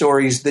those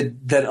stories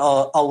that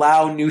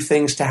allow new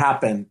things to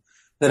happen,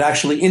 that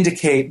actually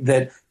indicate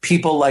that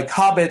people like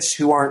hobbits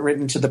who aren't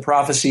written to the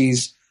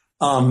prophecies,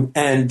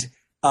 and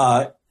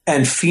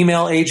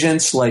female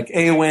agents like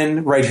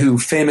Éowyn, right, who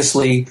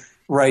famously,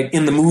 right,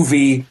 in the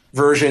movie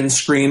version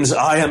screams,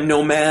 "I am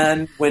no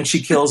man," when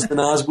she kills the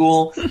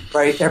Nazgul,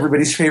 right?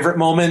 Everybody's favorite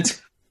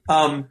moment.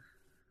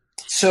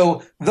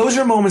 So those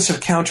are moments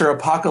of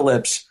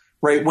counter-apocalypse,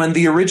 right? When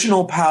the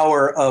original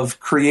power of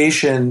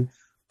creation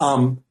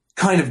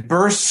kind of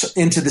bursts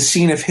into the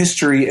scene of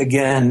history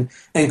again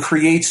and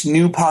creates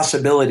new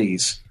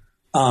possibilities,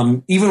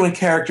 even when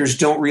characters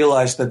don't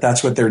realize that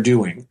that's what they're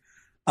doing.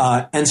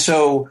 And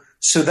so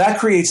that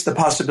creates the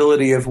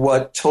possibility of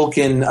what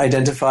Tolkien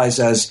identifies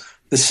as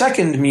the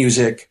second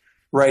music,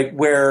 right,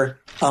 where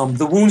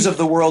the wounds of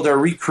the world are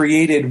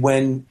recreated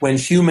when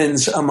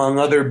humans, among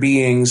other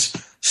beings,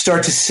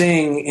 start to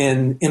sing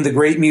in the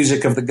great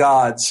music of the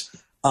gods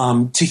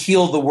to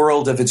heal the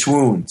world of its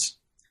wounds.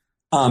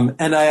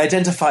 And I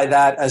identify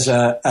that as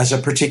a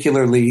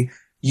particularly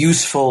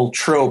useful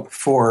trope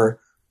for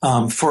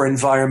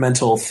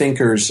environmental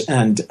thinkers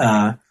and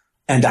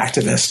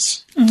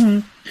activists. Mm-hmm.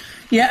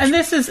 Yeah, and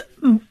this is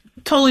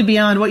totally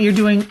beyond what you're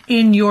doing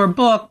in your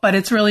book, but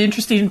it's really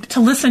interesting to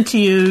listen to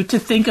you to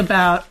think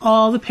about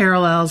all the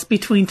parallels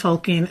between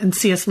Tolkien and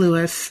C.S.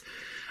 Lewis.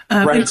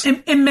 Right.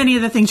 And many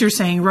of the things you're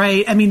saying,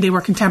 right? I mean, they were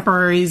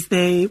contemporaries.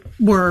 They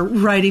were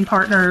writing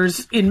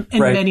partners in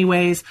right. many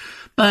ways.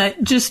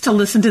 But just to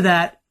listen to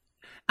that,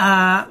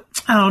 I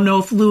don't know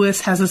if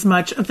Lewis has as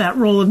much of that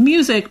role of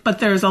music, but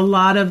there's a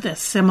lot of this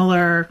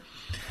similar,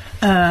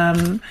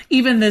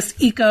 even this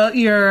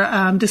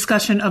your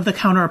discussion of the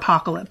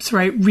counter-apocalypse,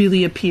 right,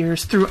 really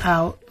appears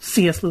throughout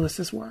C.S.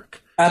 Lewis's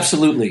work.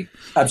 Absolutely.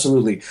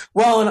 Absolutely.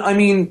 Well, and I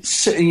mean,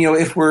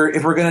 if we're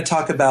going to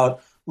talk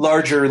about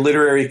larger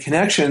literary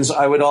connections,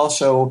 I would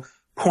also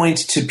point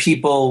to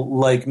people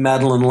like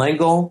Madeleine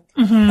L'Engle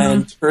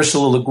and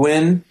Ursula Le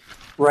Guin,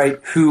 right,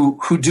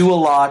 who do a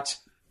lot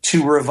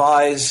to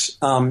revise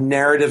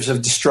narratives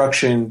of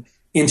destruction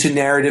into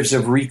narratives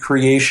of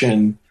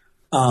recreation,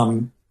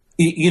 where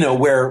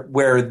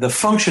the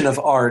function of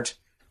art,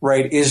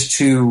 right, is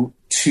to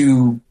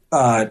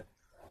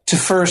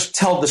first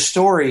tell the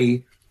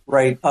story,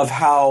 right, of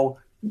how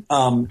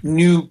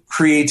new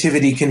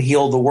creativity can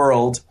heal the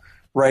world,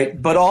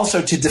 right, but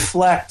also to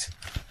deflect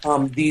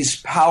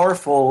these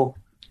powerful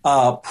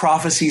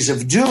prophecies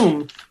of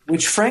doom,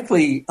 which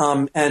frankly,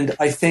 and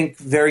I think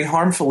very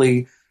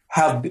harmfully,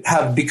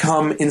 have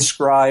become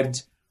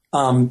inscribed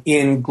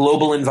in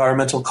global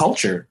environmental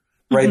culture,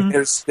 right?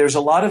 Mm-hmm. There's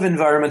a lot of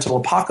environmental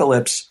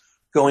apocalypse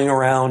going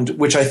around,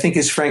 which I think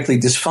is frankly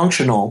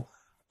dysfunctional,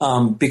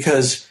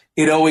 because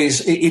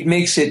it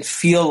makes it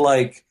feel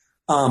like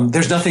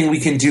there's nothing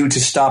we can do to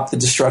stop the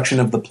destruction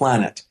of the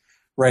planet.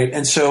 Right.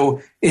 And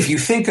so if you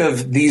think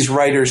of these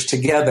writers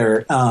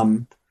together,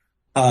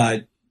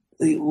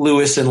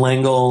 Lewis and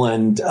L'Engle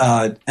and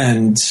Le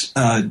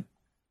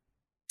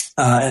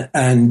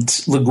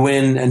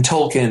Guin and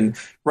Tolkien,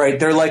 right,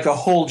 they're like a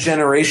whole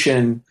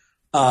generation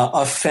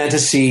of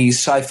fantasy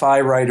sci-fi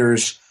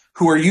writers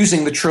who are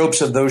using the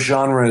tropes of those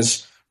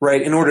genres,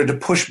 right, in order to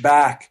push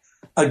back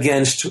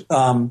against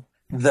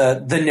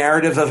the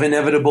narrative of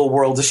inevitable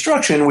world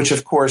destruction, which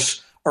of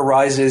course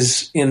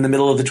arises in the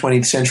middle of the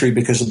 20th century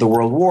because of the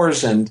world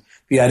wars and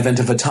the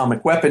advent of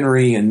atomic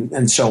weaponry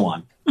and so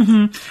on.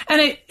 Mm-hmm.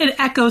 And it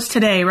echoes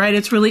today, right?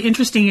 It's really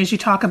interesting as you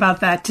talk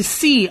about that to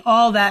see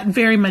all that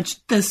very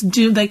much this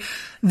doom, like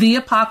the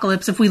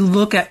apocalypse. If we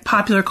look at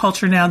popular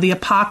culture now, the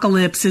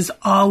apocalypse is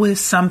always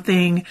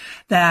something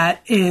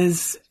that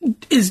is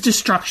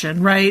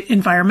destruction, right?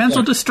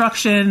 Environmental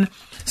destruction,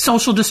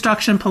 social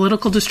destruction,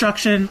 political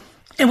destruction.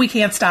 And we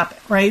can't stop it,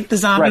 right? The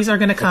zombies are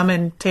going to come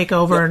and take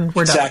over, and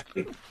we're done.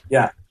 Exactly.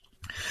 Yeah.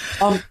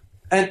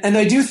 And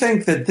I do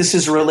think that this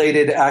is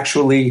related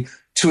actually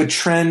to a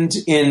trend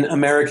in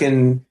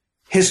American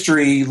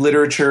history,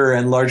 literature,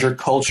 and larger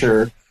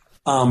culture,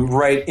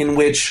 right, in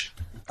which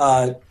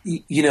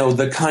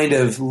the kind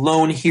of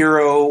lone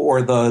hero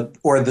or the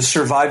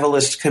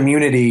survivalist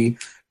community,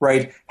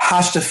 right,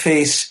 has to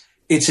face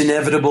its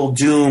inevitable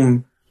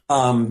doom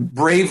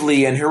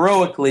bravely and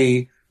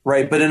heroically.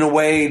 Right, but in a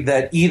way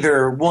that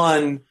either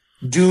one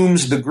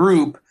dooms the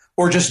group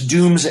or just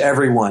dooms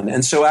everyone.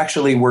 And so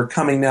actually we're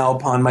coming now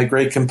upon my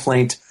great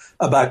complaint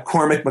about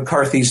Cormac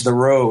McCarthy's The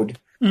Road,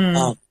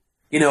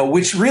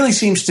 which really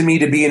seems to me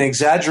to be an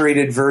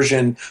exaggerated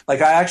version.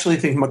 Like I actually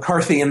think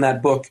McCarthy in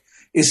that book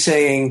is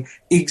saying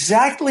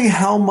exactly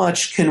how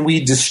much can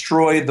we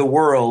destroy the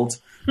world,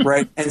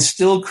 right, and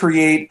still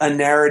create a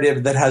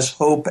narrative that has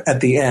hope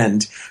at the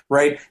end,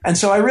 right? And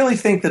so I really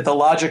think that the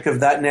logic of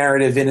that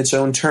narrative in its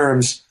own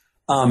terms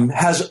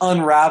has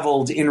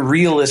unraveled in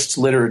realist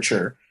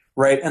literature,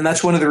 right? And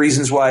that's one of the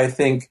reasons why I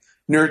think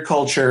nerd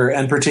culture,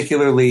 and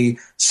particularly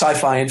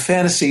sci-fi and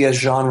fantasy as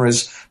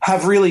genres,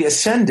 have really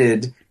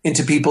ascended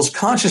into people's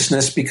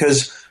consciousness,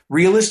 because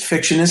realist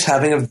fiction is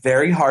having a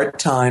very hard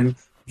time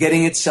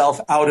getting itself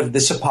out of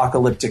this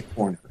apocalyptic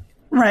corner.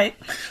 Right.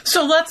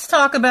 So let's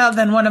talk about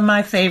then one of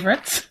my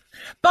favorites,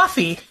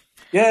 Buffy.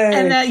 Yay!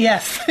 And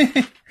yes.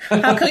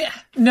 How could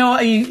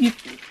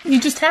you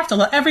just have to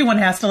love, everyone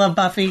has to love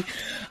Buffy.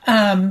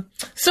 So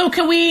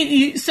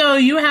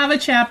you have a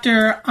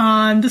chapter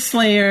on the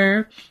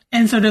Slayer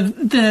and sort of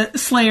the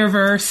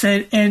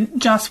Slayerverse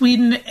and Joss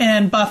Whedon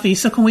and Buffy.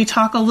 So can you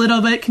talk a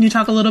little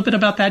bit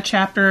about that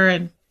chapter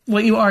and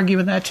what you argue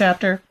in that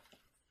chapter?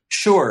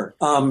 Sure.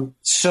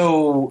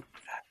 So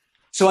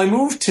I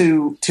moved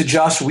to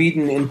Joss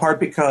Whedon in part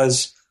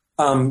because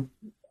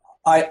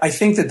I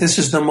think that this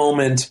is the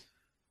moment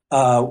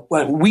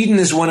when Whedon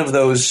is one of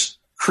those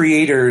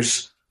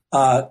creators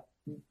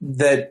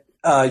that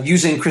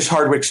using Chris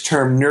Hardwick's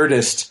term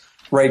nerdist,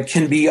 right,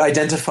 can be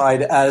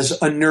identified as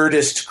a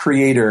nerdist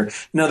creator.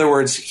 In other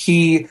words,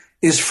 he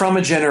is from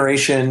a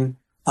generation,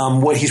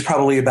 he's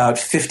probably about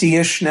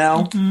 50-ish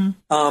now.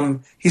 Mm-hmm.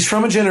 He's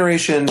from a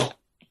generation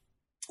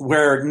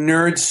where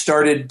nerds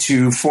started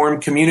to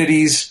form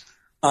communities.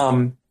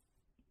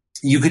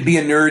 You could be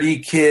a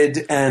nerdy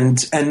kid and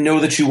know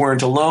that you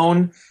weren't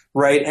alone,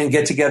 right, and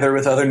get together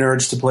with other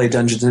nerds to play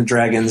Dungeons and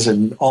Dragons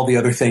and all the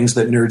other things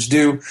that nerds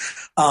do.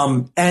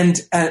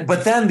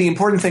 But then the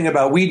important thing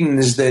about Whedon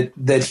is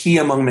that he,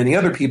 among many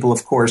other people,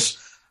 of course,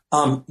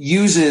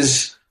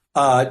 uses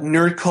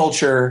nerd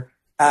culture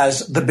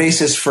as the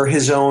basis for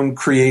his own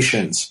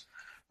creations,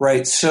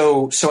 right?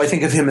 So I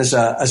think of him as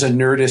a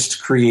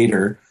nerdist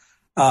creator,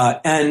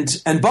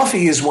 and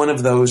Buffy is one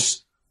of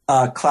those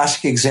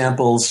classic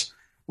examples,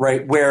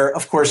 right, where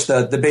of course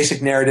the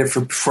basic narrative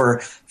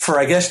for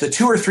I guess the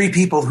 2 or 3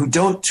 people who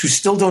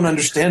still don't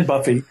understand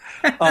Buffy.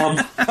 Who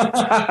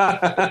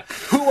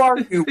are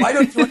you? Why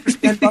don't you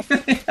understand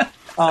Buffy?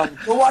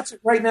 Go watch it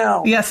right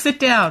now. Yeah, sit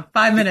down.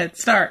 5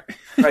 minutes. Start.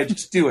 Right,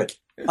 just do it.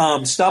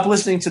 Stop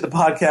listening to the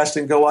podcast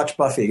and go watch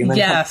Buffy. And then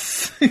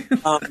yes.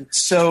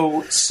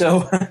 So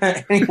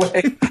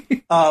anyway,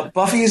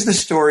 Buffy is the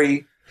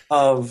story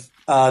of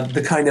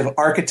the kind of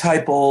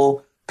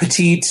archetypal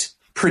petite,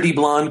 pretty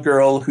blonde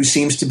girl who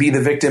seems to be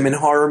the victim in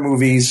horror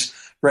movies,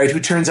 right?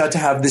 Who turns out to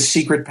have this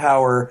secret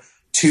power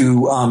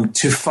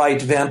to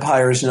fight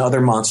vampires and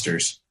other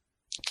monsters.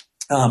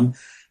 And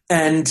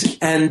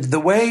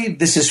the way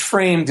this is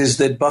framed is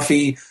that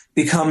Buffy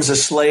becomes a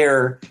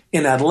slayer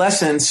in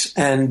adolescence,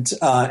 and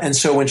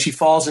so when she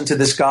falls into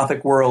this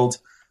gothic world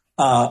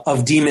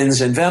of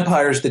demons and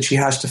vampires that she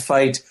has to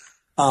fight,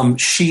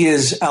 she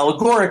is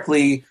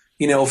allegorically,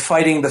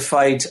 fighting the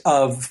fight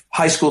of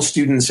high school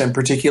students, and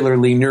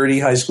particularly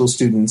nerdy high school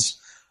students,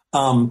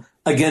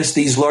 against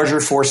these larger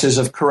forces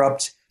of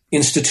corrupt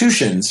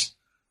institutions.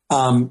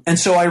 And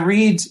so I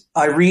read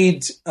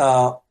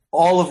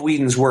all of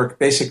Whedon's work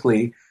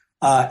basically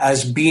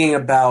as being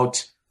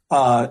about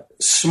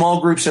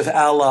small groups of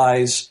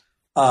allies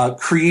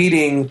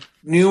creating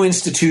new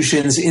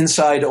institutions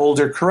inside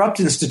older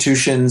corrupt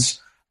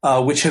institutions,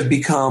 which have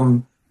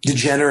become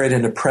degenerate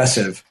and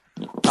oppressive.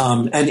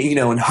 And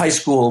in high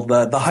school,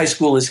 the high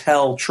school is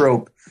hell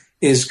trope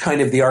is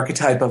kind of the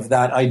archetype of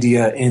that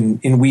idea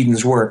in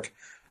Whedon's work.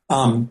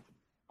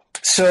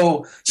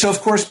 So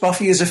of course,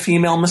 Buffy is a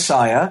female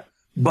messiah.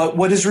 But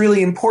what is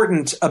really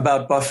important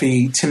about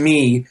Buffy to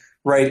me,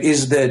 right,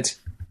 is that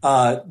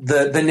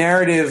the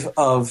narrative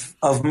of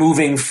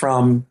moving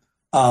from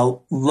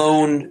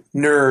lone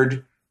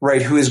nerd,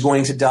 right, who is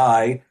going to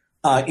die,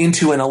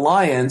 into an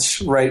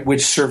alliance, right,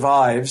 which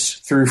survives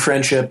through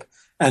friendship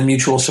and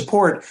mutual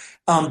support,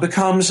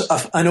 becomes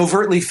an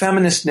overtly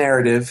feminist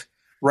narrative,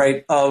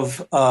 right,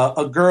 of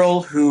a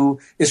girl who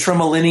is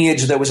from a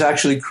lineage that was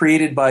actually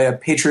created by a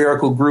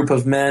patriarchal group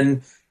of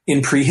men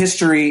in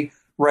prehistory,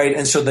 right?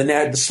 And so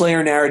the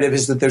Slayer narrative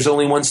is that there's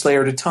only one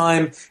Slayer at a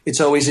time. It's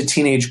always a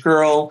teenage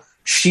girl.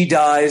 She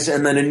dies,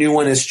 and then a new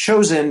one is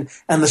chosen,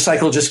 and the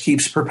cycle just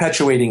keeps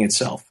perpetuating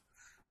itself.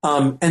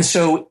 And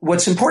so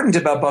what's important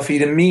about Buffy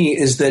to me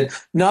is that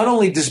not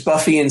only does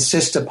Buffy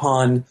insist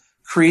upon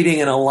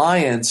creating an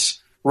alliance,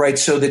 right,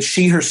 so that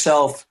she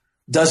herself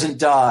doesn't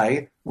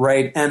die,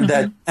 right, and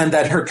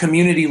that her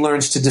community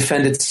learns to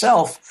defend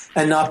itself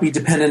and not be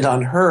dependent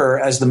on her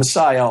as the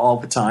Messiah all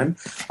the time.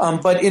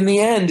 But in the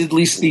end, at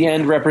least the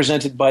end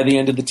represented by the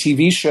end of the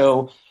TV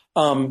show,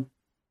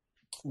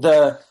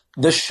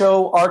 the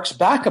show arcs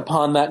back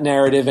upon that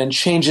narrative and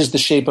changes the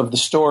shape of the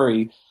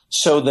story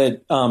so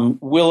that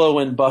Willow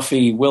and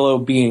Buffy, Willow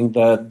being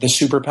the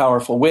super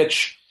powerful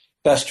witch,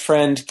 best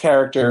friend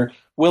character,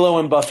 Willow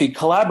and Buffy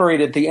collaborate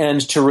at the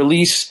end to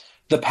release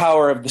the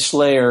power of the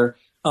Slayer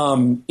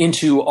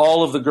into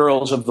all of the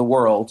girls of the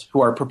world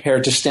who are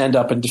prepared to stand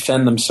up and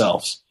defend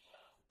themselves.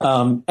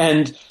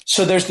 And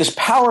so there's this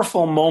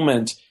powerful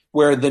moment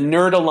where the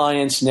Nerd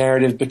Alliance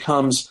narrative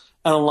becomes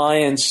an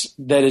alliance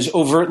that is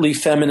overtly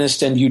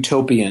feminist and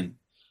utopian.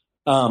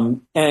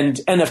 And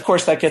of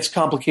course that gets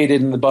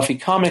complicated in the Buffy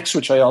comics,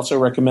 which I also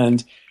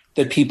recommend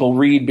that people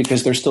read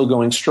because they're still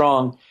going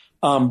strong.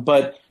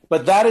 But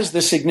that is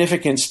the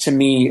significance to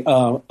me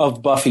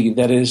of Buffy.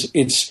 That is,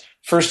 it's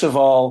first of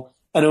all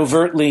an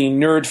overtly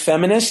nerd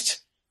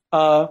feminist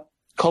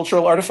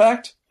cultural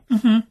artifact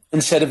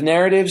instead of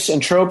narratives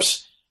and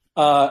tropes,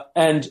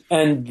 and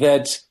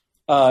that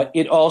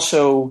it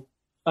also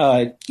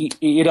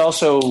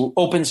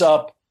opens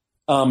up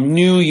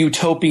new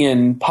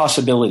utopian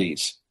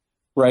possibilities,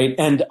 right?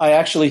 And I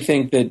actually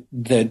think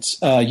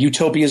that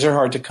utopias are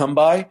hard to come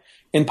by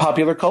in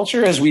popular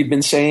culture, as we've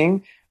been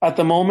saying at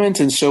the moment,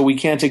 and so we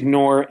can't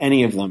ignore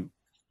any of them.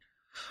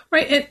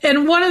 Right.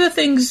 And one of the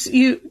things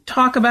you've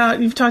talked about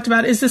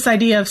is this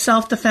idea of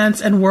self-defense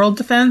and world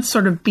defense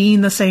sort of being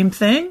the same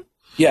thing.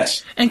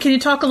 Yes. And can you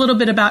talk a little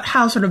bit about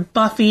how sort of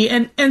Buffy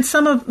and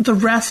some of the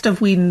rest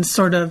of Whedon's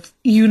sort of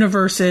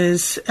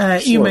universes, Sure.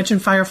 You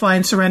mentioned Firefly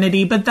and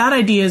Serenity, but that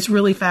idea is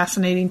really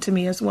fascinating to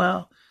me as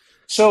well.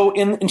 So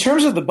in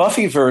terms of the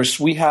Buffyverse,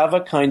 we have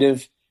a kind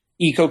of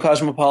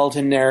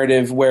eco-cosmopolitan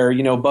narrative where,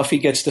 Buffy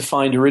gets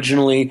defined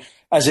originally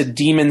as a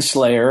demon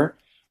slayer,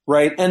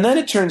 right? And then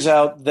it turns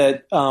out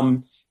that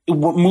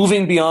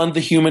moving beyond the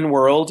human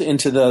world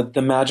into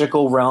the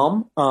magical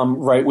realm,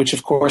 right, which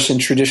of course in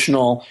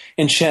traditional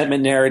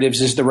enchantment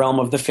narratives is the realm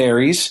of the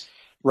fairies,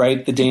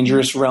 right, the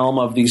dangerous realm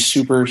of these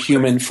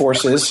superhuman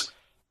forces.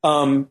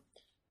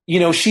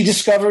 She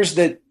discovers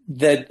that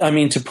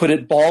to put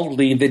it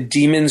baldly, that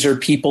demons are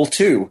people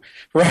too,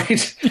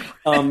 right?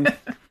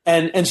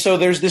 And so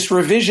there's this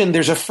revision,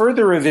 there's a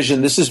further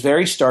revision. This is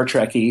very Star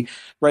Trek-y,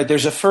 right?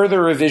 There's a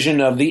further revision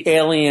of the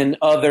alien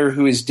other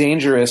who is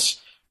dangerous,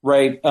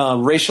 right?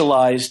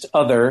 Racialized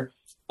other,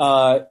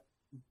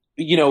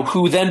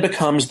 who then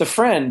becomes the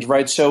friend,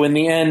 right? So in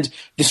the end,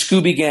 the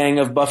Scooby Gang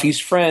of Buffy's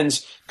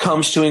friends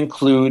comes to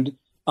include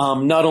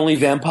not only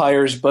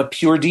vampires, but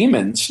pure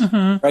demons,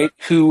 right?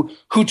 Who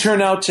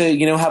turn out to,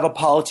 have a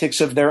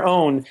politics of their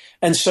own.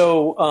 And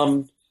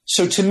so,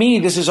 so to me,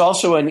 this is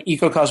also an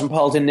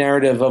eco-cosmopolitan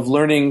narrative of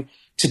learning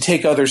to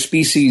take other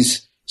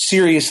species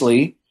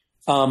seriously,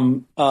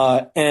 and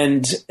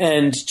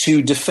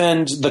to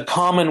defend the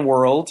common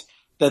world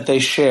that they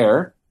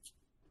share.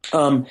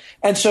 And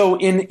so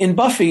in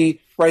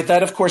Buffy, right,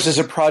 that of course is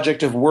a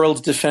project of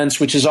world defense,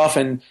 which is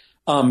often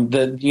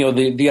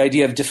the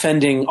idea of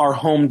defending our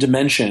home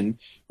dimension,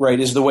 right,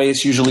 is the way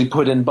it's usually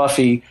put in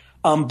Buffy.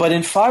 But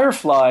in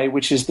Firefly,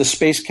 which is the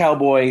space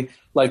cowboy,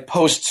 like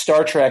post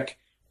Star Trek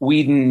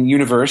Whedon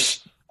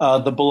universe,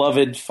 the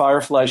beloved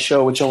Firefly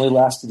show, which only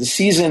lasted a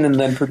season and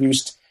then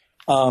produced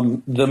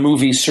the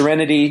movie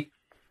Serenity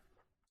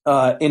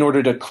in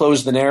order to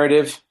close the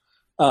narrative,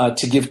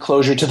 to give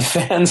closure to the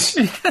fans.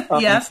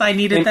 Yes, I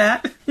needed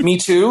that. Me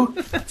too.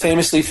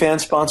 Famously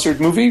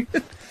fan-sponsored movie.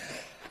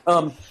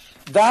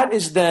 That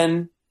is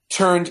then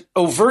turned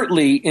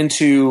overtly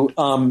into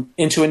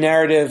a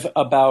narrative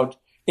about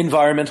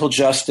environmental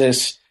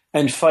justice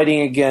and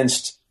fighting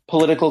against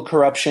political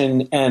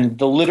corruption and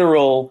the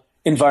literal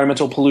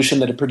environmental pollution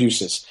that it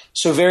produces.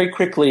 So very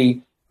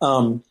quickly,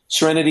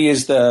 Serenity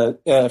is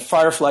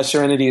Firefly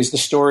Serenity is the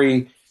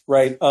story,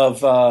 right,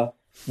 of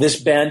this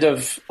band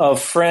of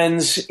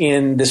friends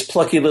in this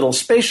plucky little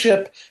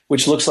spaceship,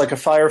 which looks like a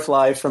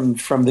firefly from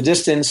the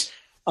distance.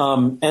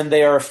 And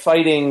they are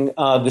fighting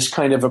this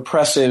kind of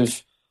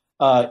oppressive,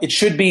 it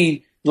should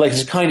be like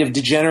this kind of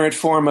degenerate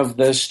form of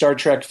the Star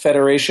Trek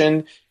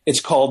Federation.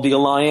 It's called the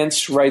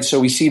Alliance, right? So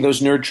we see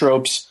those nerd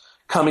tropes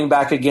coming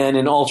back again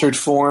in altered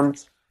form.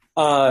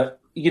 And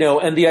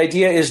the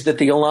idea is that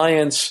the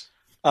Alliance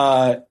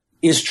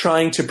is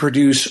trying to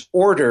produce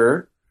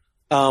order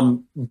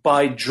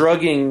by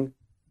drugging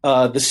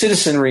the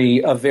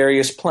citizenry of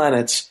various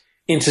planets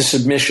into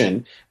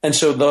submission. And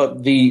so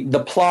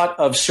the plot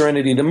of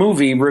Serenity, the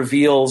movie,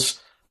 reveals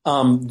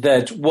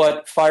that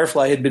what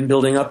Firefly had been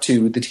building up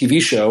to, the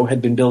TV show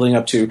had been building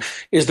up to,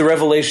 is the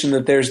revelation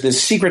that there's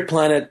this secret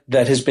planet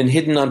that has been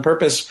hidden on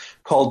purpose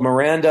called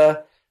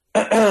Miranda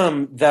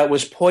that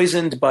was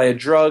poisoned by a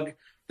drug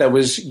that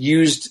was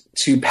used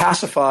to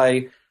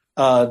pacify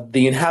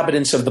the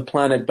inhabitants of the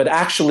planet. But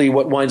actually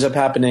what winds up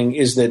happening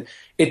is that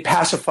it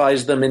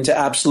pacifies them into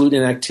absolute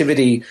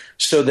inactivity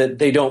so that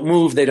they don't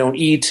move, they don't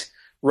eat,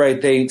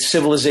 right?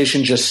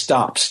 Civilization just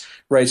stops,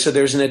 right? So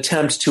there's an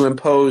attempt to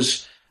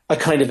impose a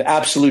kind of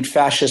absolute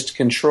fascist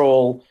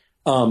control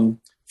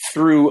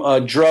through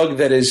a drug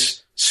that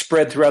is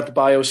spread throughout the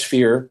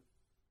biosphere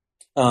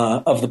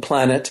of the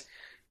planet.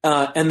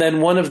 And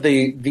then one of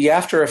the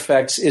after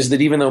effects is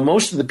that even though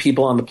most of the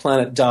people on the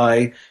planet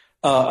die,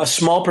 a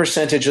small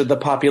percentage of the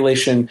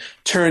population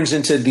turns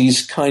into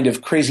these kind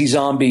of crazy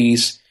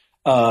zombies,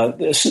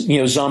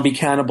 zombie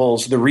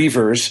cannibals, the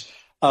Reavers,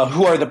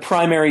 who are the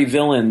primary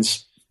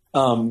villains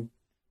in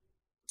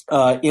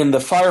the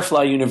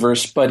Firefly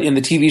universe, but in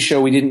the TV show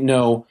we didn't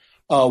know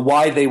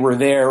why they were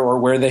there or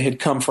where they had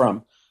come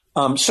from.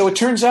 So it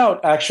turns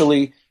out,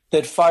 actually,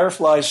 that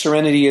Firefly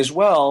Serenity as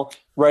well,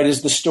 right,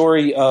 is the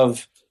story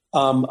of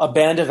a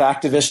band of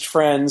activist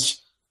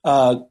friends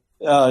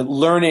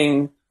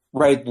learning,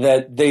 right,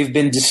 that they've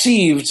been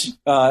deceived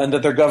and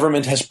that their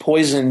government has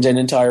poisoned an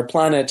entire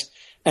planet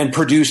and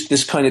produced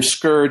this kind of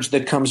scourge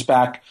that comes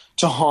back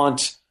to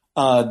haunt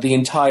the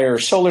entire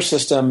solar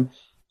system.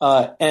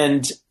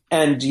 And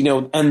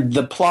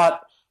the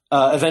plot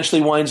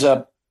eventually winds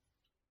up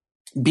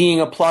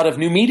being a plot of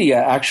new media,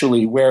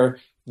 actually, where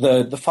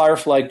the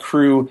Firefly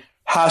crew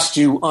has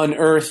to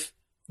unearth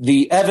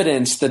the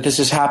evidence that this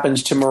has happened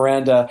to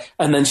Miranda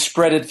and then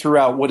spread it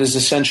throughout what is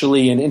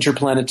essentially an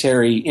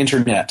interplanetary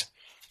internet.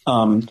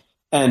 And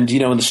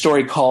the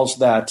story calls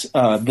that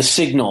the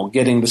signal,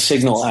 getting the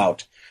signal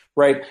out,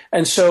 right?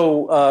 And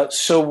so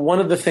one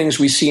of the things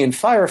we see in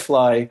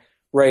Firefly,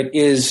 right,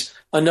 is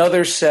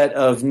another set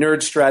of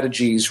nerd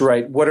strategies,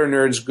 right? What are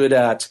nerds good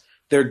at?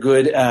 They're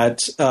good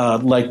at,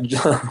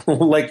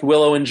 like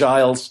Willow and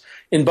Giles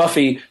in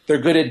Buffy, they're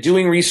good at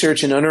doing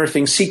research and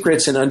unearthing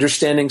secrets and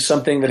understanding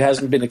something that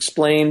hasn't been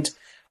explained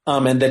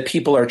and that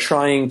people are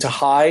trying to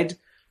hide,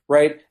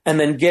 right? And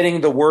then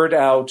getting the word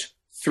out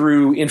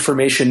through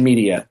information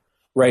media,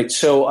 right?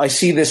 So I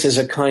see this as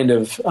a kind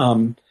of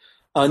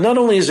not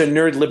only as a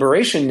nerd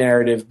liberation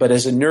narrative, but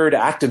as a nerd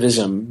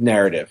activism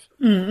narrative.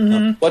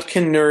 Mm-hmm. What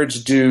can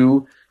nerds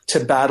do to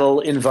battle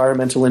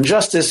environmental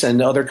injustice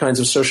and other kinds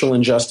of social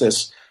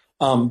injustice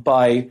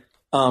by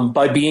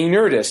being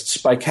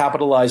nerdists, by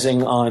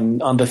capitalizing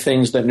on the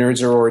things that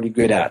nerds are already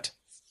good at.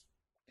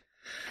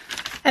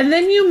 And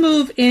then you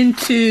move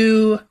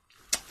into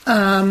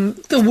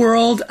the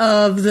world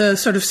of the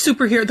sort of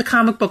superhero, the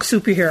comic book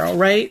superhero,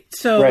 right?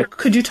 So right.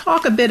 Could you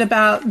talk a bit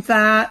about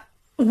that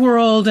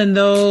world and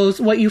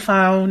what you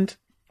found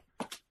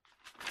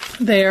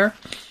there?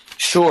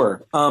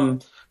 Sure.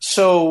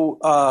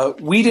 So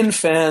Whedon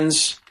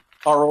fans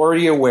are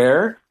already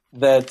aware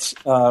that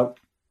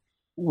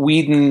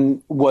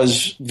Whedon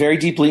was very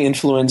deeply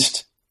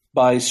influenced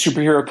by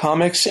superhero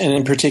comics, and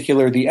in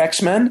particular the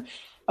X-Men.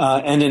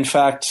 And in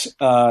fact,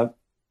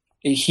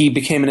 he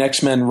became an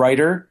X-Men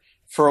writer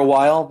for a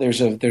while.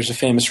 There's a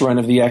famous run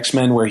of the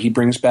X-Men where he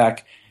brings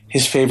back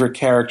his favorite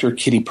character,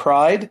 Kitty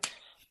Pryde.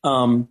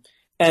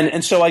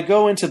 And so I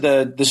go into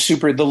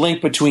the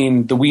link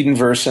between the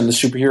Whedonverse and the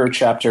superhero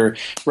chapter,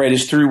 right,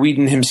 is through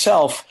Whedon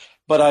himself.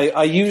 But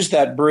I use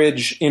that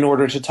bridge in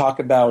order to talk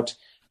about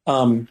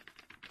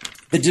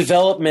the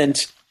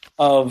development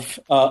of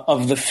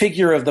the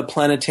figure of the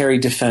planetary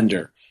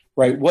defender,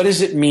 right? What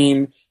does it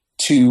mean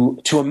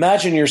to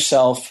imagine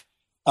yourself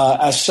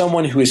as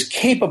someone who is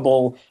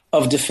capable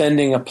of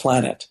defending a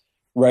planet,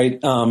 right?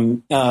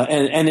 And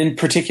in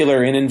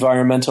particular in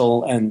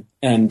environmental and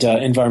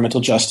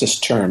environmental justice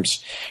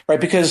terms, right?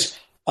 Because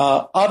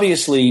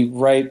obviously,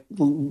 right,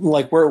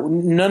 like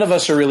none of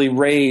us are really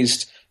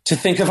raised to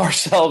think of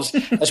ourselves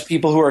as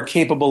people who are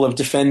capable of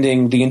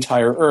defending the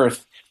entire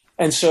Earth.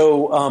 And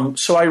so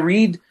I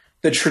read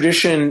the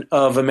tradition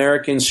of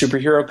American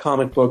superhero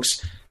comic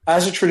books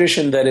as a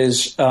tradition that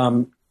is,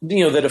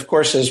 that of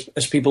course,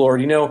 as people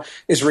already know,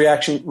 is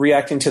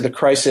reacting to the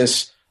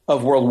crisis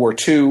of World War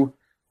II,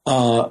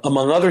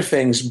 among other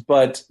things,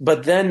 but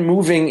then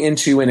moving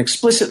into an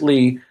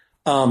explicitly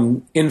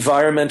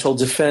environmental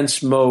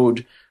defense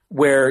mode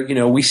where,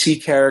 we see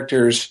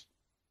characters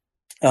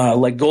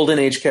like Golden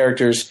Age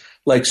characters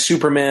like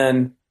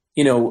Superman,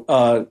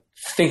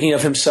 thinking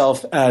of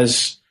himself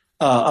as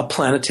a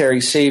planetary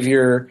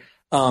savior,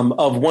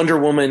 of Wonder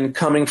Woman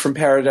coming from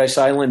Paradise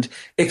Island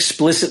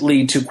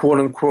explicitly to quote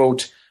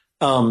unquote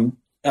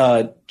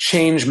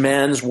change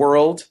man's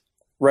world,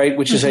 right,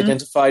 which is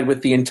identified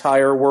with the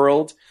entire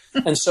world,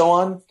 and so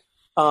on.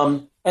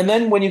 And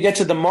then when you get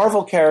to the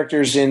Marvel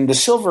characters in the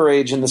Silver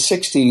Age in the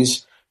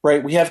 60s,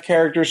 right, we have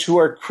characters who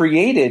are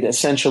created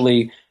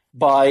essentially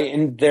by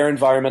their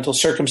environmental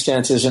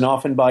circumstances and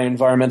often by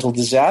environmental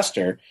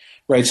disaster,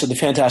 right? So the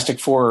Fantastic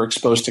Four are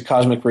exposed to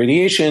cosmic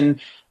radiation.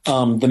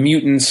 The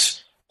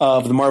mutants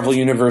of the Marvel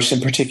Universe,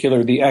 in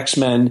particular the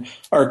X-Men,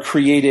 are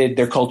created.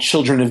 They're called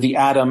Children of the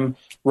Atom,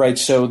 right?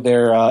 So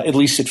they're, at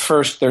least at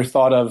first, they're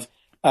thought of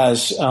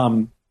as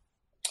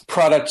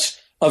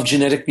products of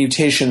genetic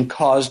mutation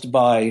caused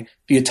by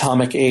the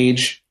atomic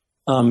age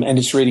and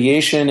its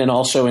radiation, and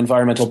also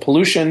environmental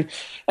pollution.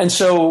 And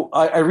so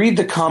I read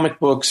the comic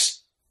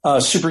books,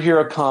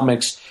 superhero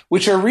comics,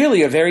 which are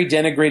really a very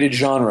denigrated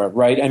genre,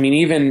 right? I mean,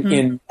 even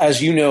in,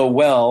 as you know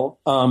well,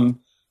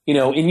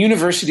 in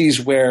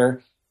universities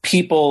where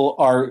people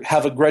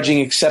have a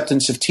grudging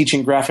acceptance of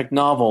teaching graphic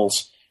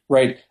novels,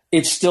 right?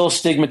 It's still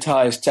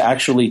stigmatized to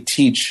actually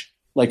teach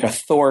like a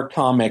Thor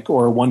comic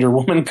or a Wonder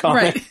Woman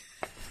comic.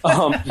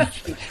 Right.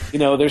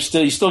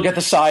 You still get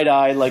the side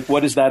eye, like,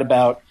 what is that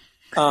about?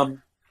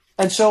 And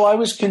so I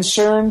was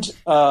concerned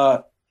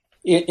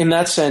in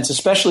that sense,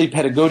 especially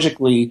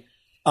pedagogically,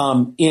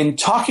 in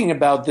talking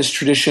about this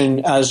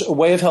tradition as a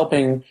way of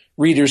helping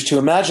readers to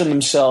imagine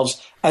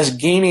themselves as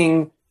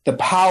gaining the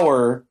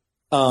power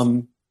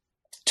to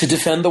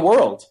defend the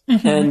world.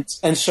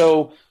 And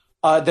so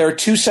there are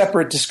two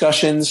separate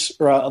discussions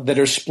that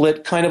are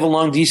split kind of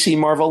along DC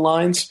Marvel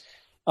lines.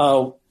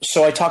 So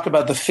I talk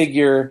about the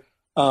figure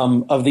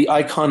of the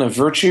icon of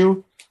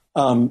virtue.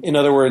 In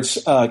other words,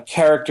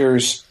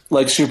 characters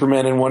like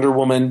Superman and Wonder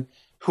Woman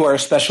who are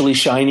especially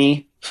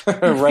shiny,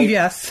 right?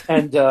 Yes.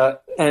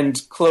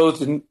 And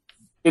clothed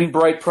in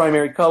bright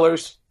primary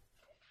colors.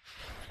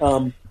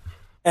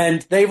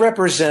 And they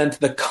represent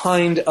the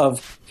kind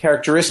of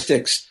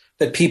characteristics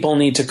that people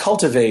need to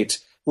cultivate,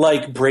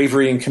 like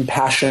bravery and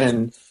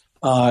compassion,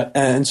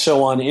 and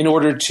so on, in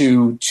order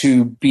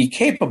to be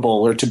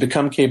capable or to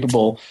become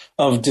capable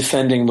of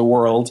defending the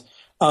world.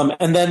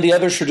 And then the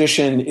other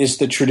tradition is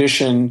the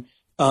tradition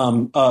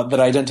that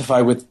I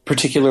identify with,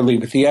 particularly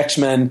with the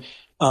X-Men,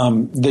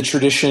 the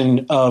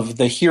tradition of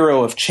the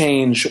hero of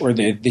change or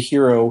the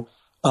hero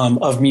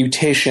of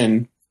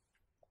mutation,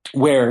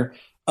 where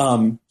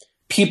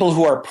people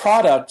who are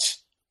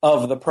products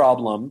of the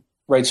problem,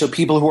 right? So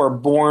people who are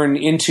born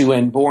into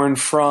and born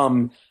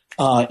from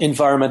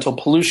environmental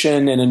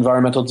pollution and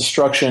environmental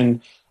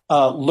destruction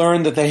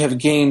learn that they have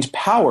gained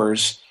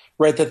powers,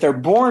 right, that they're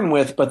born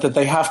with, but that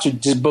they have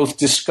to both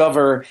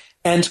discover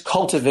and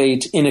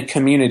cultivate in a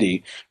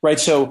community, right?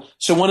 So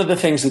one of the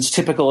things that's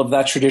typical of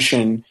that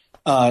tradition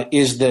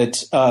is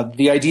that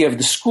the idea of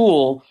the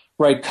school,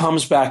 right,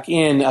 comes back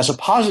in as a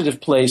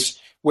positive place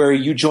where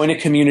you join a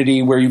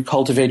community, where you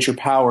cultivate your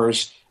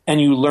powers, and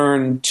you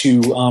learn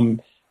to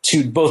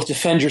both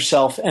defend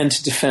yourself and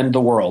to defend the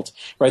world,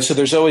 right? So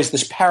there's always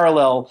this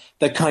parallel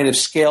that kind of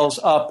scales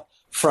up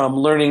from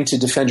learning to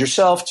defend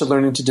yourself to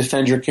learning to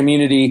defend your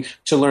community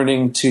to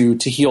learning to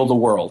heal the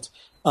world,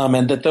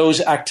 and that those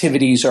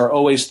activities are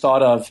always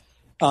thought of,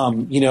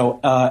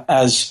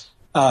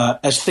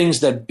 as things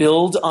that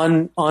build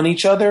on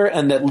each other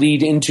and that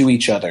lead into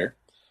each other.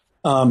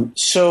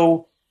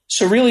 So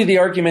really the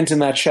argument in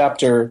that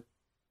chapter,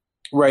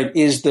 right,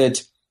 is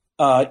that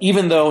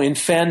even though in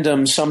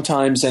fandom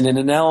sometimes and in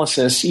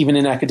analysis, even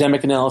in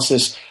academic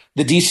analysis,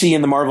 the DC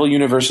and the Marvel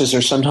universes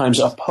are sometimes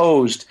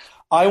opposed,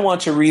 I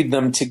want to read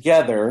them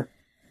together,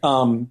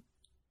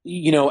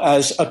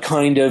 as a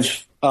kind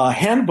of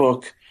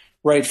handbook,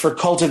 right, for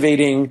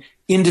cultivating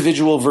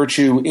individual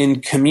virtue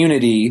in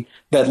community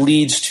that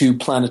leads to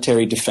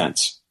planetary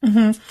defense.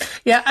 Mm-hmm.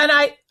 Yeah, and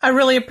I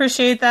really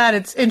appreciate that.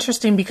 It's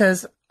interesting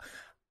because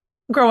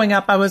growing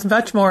up, I was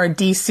much more a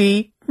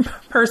DC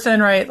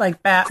person, right?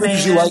 Like Batman. Who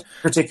did you like in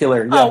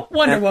particular? Yeah. Oh,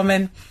 Wonder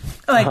Woman.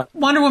 Like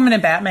Wonder Woman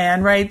and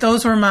Batman, right?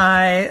 Those were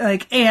my,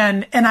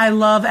 and I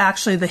love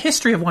actually the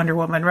history of Wonder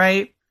Woman,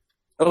 right?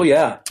 Oh,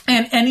 yeah.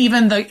 And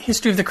even the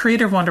history of the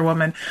creator of Wonder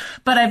Woman.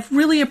 But I've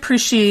really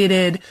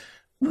appreciated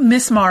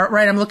Miss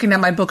right? I'm looking at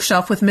my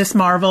bookshelf with Miss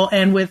Marvel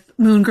and with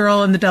Moon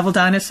Girl and the Devil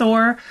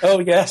Dinosaur. Oh,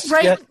 yes.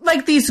 Right? Yes.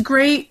 Like these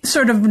great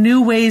sort of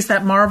new ways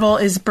that Marvel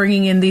is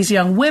bringing in these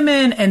young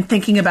women and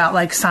thinking about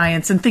like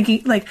science and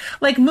thinking like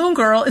Moon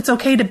Girl, it's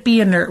okay to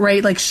be a nerd,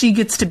 right? Like she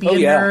gets to be a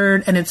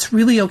nerd and it's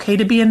really okay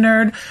to be a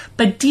nerd.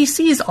 But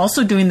DC is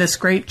also doing this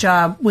great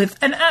job with,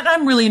 and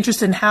I'm really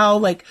interested in how,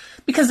 like,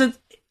 because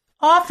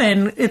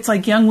often it's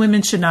like young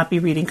women should not be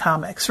reading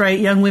comics, right?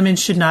 Young women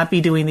should not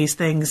be doing these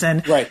things.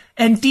 And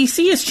and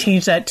DC has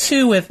changed that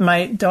too. With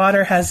my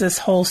daughter has this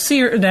whole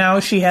series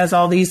now. She has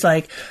all these,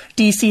 like,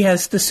 DC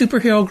has the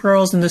superhero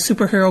girls and the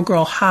superhero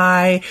girl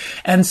high.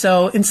 And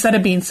so instead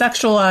of being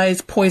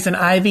sexualized, Poison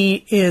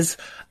Ivy is,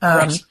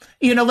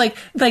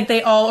 like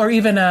they all, or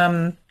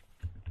even,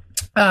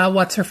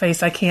 what's her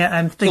face? I'm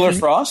thinking. Killer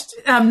Frost?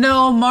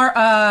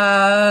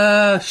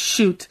 No,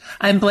 shoot.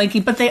 I'm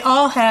blanking, but they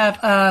all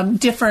have,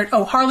 different,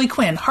 Harley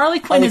Quinn. Harley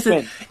Quinn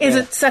isn't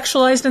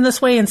sexualized in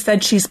this way.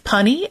 Instead, she's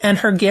punny and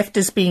her gift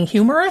is being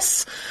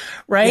humorous,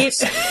 right?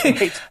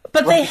 Yes.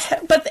 But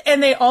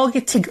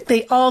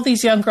all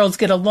these young girls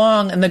get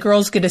along and the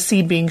girls get to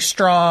see being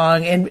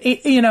strong. And,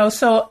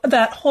 so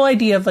that whole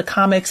idea of the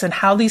comics and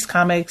how these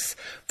comics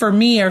for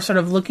me are sort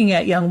of looking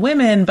at young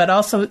women, but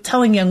also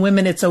telling young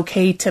women it's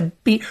okay to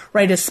be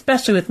right,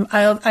 especially with,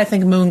 I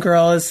think Moon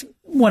Girl is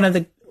one of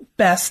the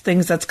best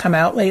things that's come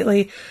out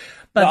lately.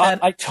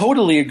 But I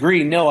totally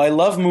agree. No, I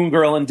love Moon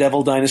Girl and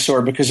Devil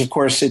Dinosaur because, of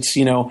course, it's,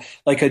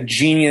 like a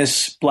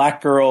genius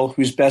black girl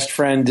whose best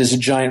friend is a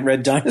giant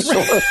red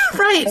dinosaur.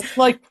 Right.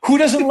 Like, who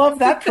doesn't love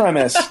that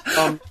premise?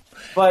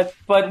 But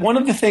one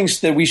of the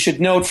things that we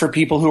should note for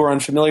people who are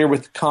unfamiliar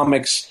with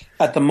comics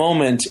at the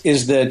moment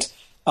is that,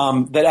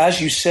 that as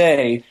you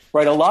say,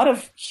 right, a lot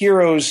of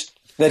heroes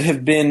that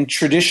have been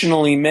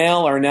traditionally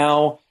male are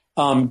now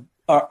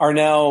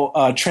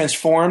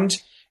transformed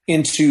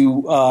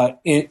into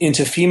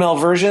female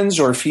versions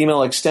or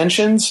female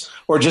extensions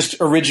or just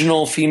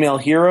original female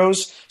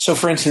heroes. So,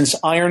 for instance,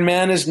 Iron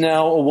Man is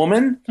now a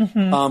woman,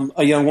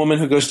 a young woman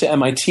who goes to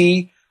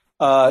MIT.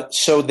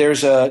 So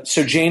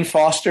Jane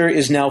Foster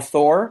is now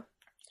Thor.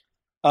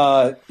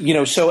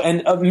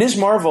 Ms.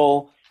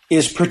 Marvel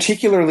is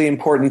particularly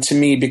important to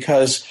me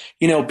because,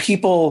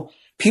 people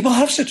people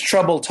have such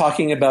trouble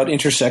talking about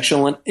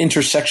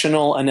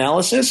intersectional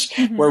analysis,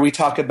 where we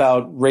talk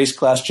about race,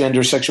 class,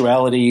 gender,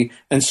 sexuality,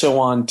 and so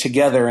on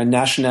together, and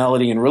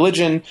nationality and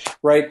religion,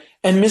 right?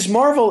 And Ms.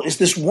 Marvel is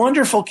this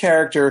wonderful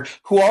character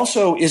who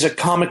also is a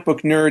comic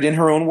book nerd in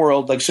her own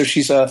world. Like, so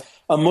she's a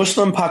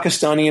Muslim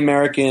Pakistani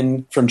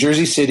American from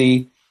Jersey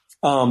City,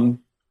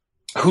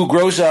 who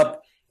grows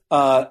up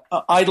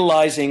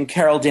idolizing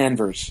Carol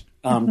Danvers,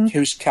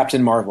 who's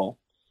Captain Marvel,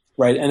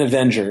 right, an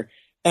Avenger.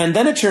 And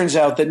then it turns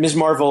out that Ms.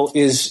 Marvel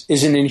is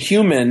an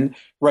Inhuman,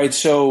 right?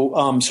 So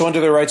under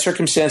the right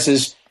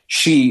circumstances,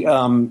 she,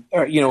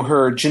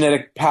 her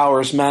genetic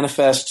powers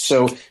manifest,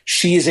 so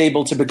she is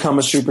able to become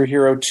a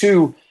superhero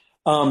too.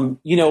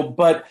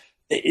 But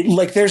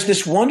there's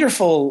this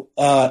wonderful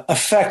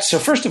effect. So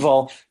first of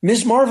all,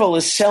 Ms. Marvel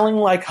is selling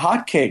like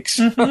hotcakes.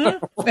 Right?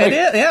 It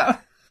is, yeah.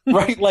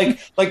 Right?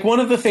 Like one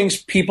of the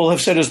things people have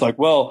said is like,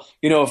 well,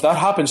 if that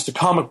happens to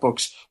comic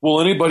books,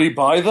 will anybody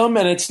buy them?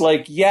 And it's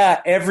like,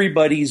 yeah,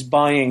 everybody's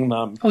buying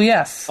them. Oh,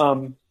 yes.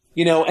 And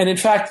in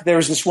fact,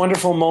 there's this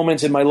wonderful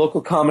moment in my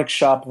local comic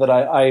shop that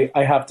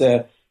I have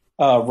to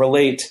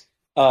relate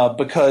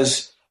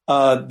because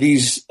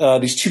these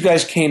two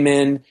guys came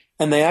in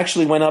and they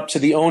actually went up to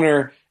the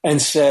owner and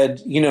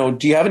said,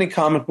 do you have any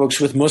comic books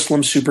with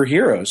Muslim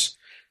superheroes?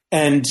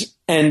 And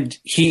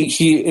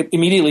he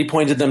immediately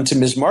pointed them to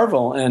Ms.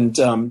 Marvel,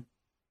 and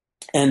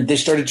they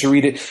started to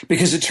read it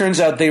because it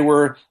turns out they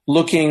were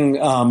looking.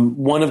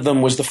 One of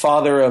them was the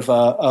father of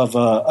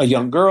a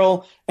young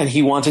girl, and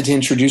he wanted to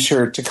introduce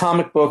her to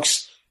comic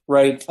books,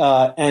 right?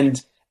 And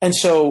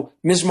so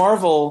Ms.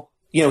 Marvel,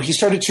 he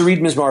started to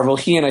read Ms. Marvel.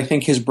 He and I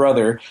think his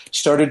brother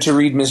started to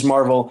read Ms.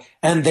 Marvel,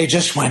 and they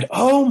just went,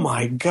 "Oh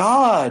my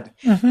God!"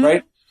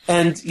 Right?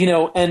 And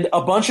and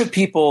a bunch of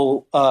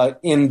people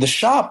in the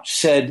shop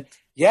said,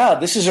 yeah,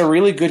 this is a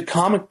really good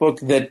comic book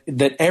that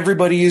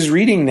everybody is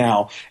reading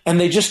now. And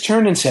they just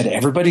turned and said,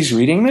 everybody's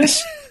reading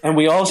this? And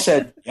we all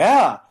said,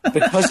 yeah,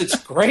 because it's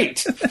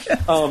great.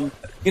 So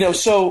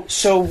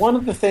one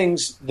of the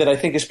things that I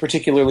think is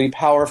particularly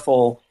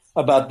powerful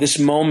about this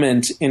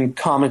moment in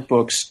comic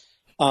books,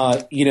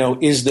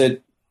 is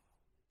that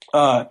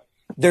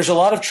there's a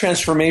lot of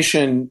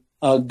transformation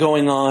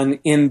going on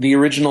in the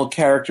original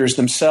characters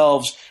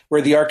themselves,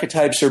 where the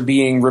archetypes are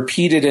being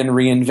repeated and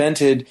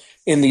reinvented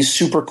in these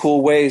super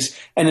cool ways.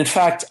 And in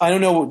fact, I don't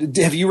know,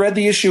 have you read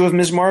the issue of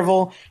Ms.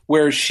 Marvel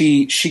where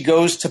she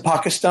goes to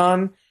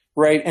Pakistan,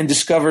 right, and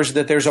discovers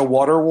that there's a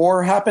water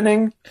war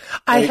happening?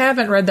 I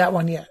haven't read that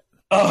one yet.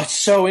 Oh, it's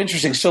so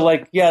interesting. So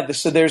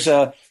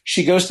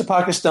she goes to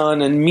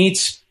Pakistan and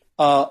meets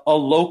a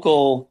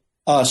local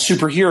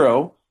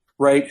superhero,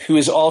 right,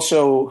 who's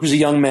a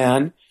young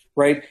man,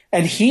 right?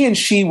 And he and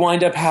she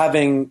wind up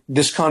having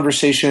this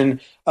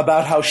conversation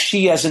about how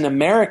she, as an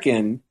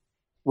American,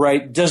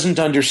 right, doesn't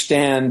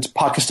understand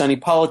Pakistani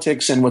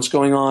politics and what's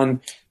going on,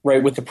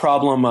 right, with the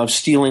problem of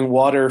stealing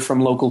water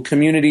from local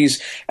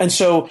communities. And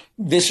so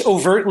this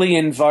overtly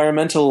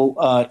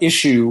environmental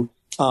issue,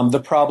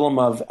 the problem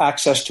of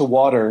access to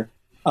water,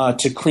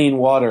 to clean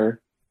water,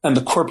 and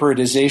the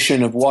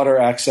corporatization of water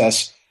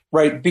access,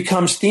 right,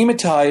 becomes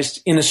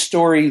thematized in a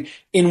story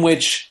in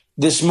which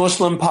this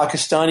Muslim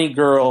Pakistani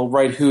girl,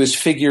 right, who is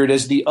figured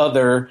as the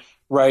other,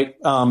 right,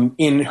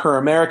 in her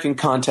American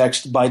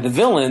context by her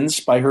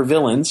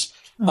villains,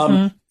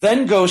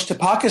 then goes to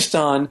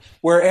Pakistan,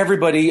 where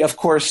everybody, of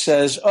course,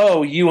 says,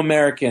 "Oh, you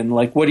American,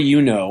 like, what do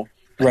you know,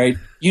 right?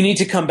 You need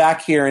to come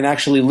back here and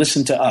actually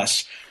listen to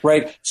us,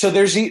 right?" So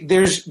there's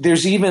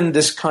even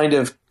this kind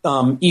of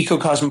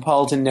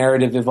eco-cosmopolitan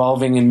narrative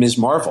evolving in Ms.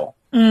 Marvel,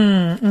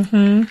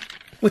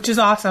 which is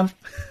awesome.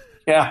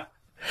 Yeah.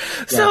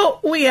 So,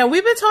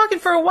 we've been talking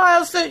for a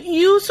while. So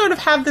you sort of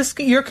have this,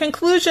 your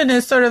conclusion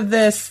is sort of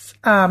this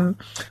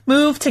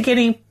move to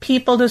getting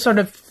people to sort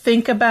of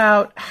think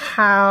about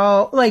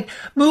how,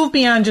 move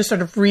beyond just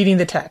sort of reading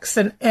the text.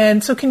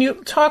 And so can you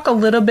talk a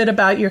little bit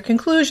about your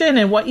conclusion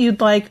and what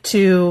you'd like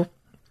to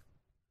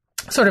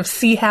sort of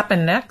see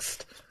happen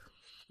next?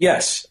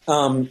 Yes.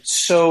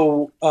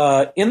 So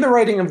in the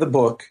writing of the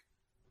book,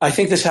 I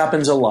think this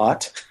happens a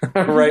lot,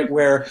 right?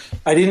 Where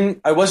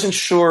I wasn't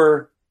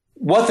sure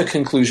what the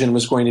conclusion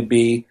was going to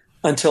be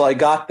until I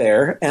got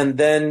there. And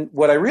then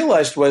what I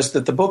realized was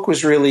that the book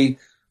was really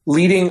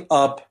leading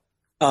up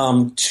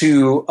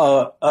to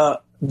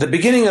the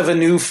beginning of a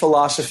new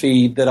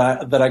philosophy that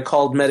I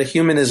called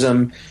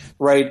metahumanism,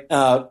 right?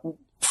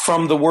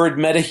 From the word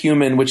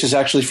metahuman, which is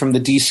actually from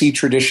the DC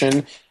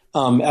tradition,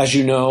 as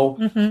you know,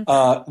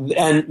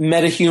 and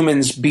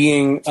metahumans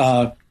being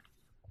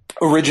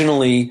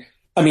originally,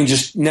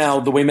 just now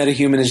the way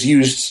metahuman is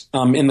used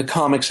in the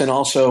comics and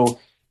also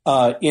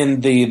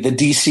in the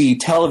DC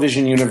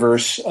television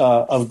universe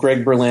of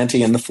Greg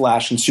Berlanti and The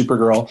Flash and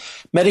Supergirl.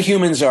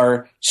 Metahumans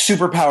are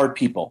superpowered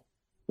people,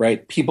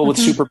 right? People with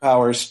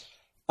superpowers.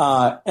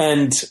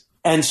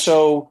 And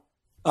so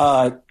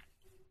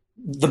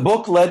the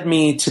book led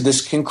me to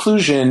this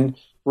conclusion,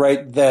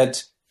 right,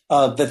 that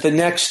the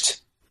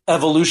next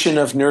evolution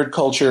of nerd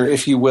culture,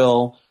 if you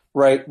will,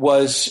 right,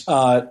 was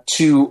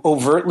to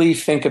overtly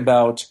think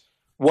about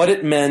what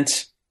it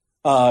meant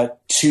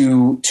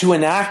to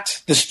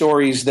enact the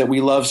stories that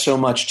we love so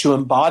much, to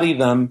embody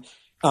them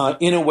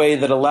in a way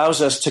that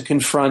allows us to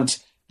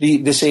confront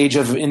this age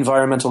of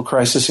environmental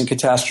crisis and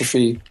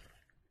catastrophe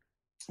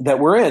that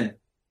we're in.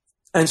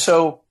 And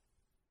so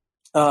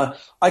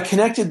I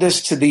connected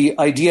this to the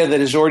idea that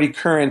is already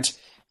current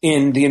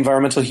in the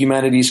environmental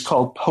humanities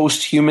called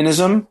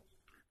post-humanism,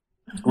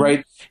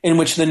 right? In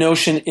which the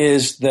notion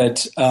is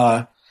that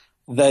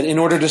that in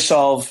order to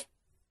solve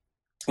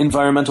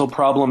environmental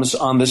problems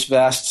on this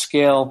vast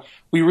scale,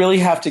 we really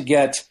have to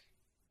get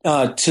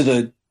to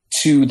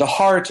the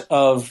heart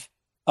of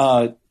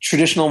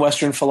traditional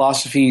Western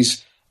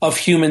philosophies of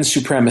human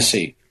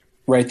supremacy,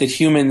 right? That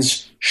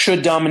humans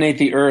should dominate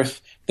the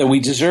earth, that we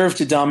deserve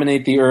to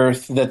dominate the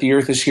earth, that the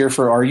earth is here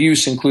for our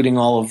use, including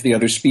all of the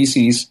other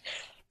species,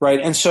 right?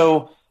 And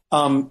so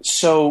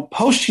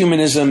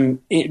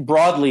post-humanism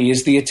broadly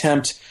is the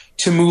attempt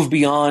to move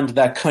beyond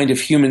that kind of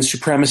human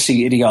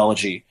supremacy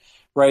ideology,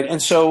 right?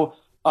 And so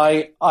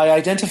I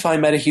identify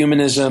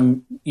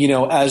metahumanism,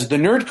 as the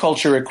nerd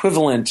culture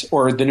equivalent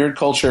or the nerd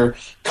culture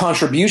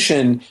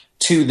contribution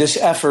to this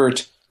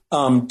effort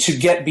to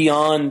get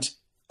beyond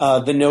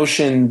the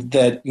notion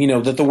that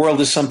that the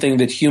world is something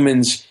that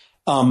humans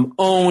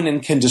own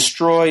and can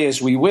destroy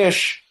as we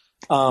wish,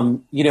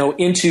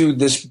 into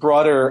this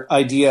broader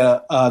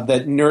idea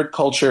that nerd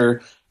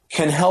culture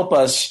can help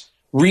us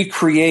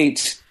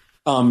recreate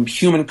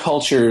human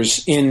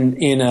cultures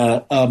in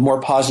a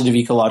more positive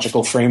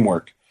ecological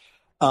framework.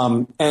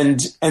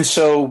 And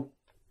so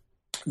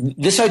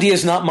this idea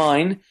is not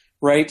mine,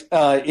 right?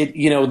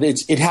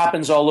 It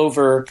happens all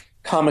over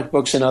comic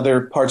books and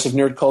other parts of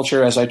nerd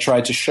culture, as I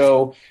tried to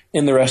show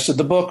in the rest of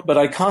the book. But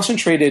I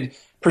concentrated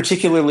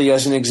particularly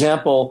as an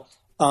example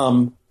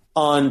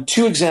on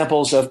two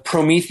examples of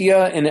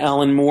Promethea in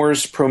Alan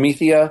Moore's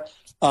Promethea,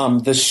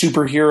 the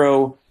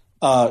superhero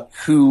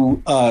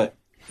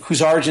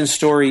whose origin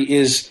story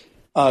is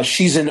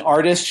she's an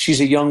artist.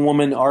 She's a young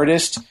woman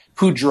artist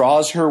who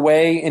draws her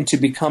way into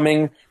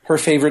becoming her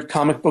favorite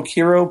comic book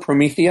hero,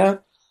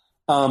 Promethea.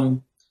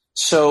 And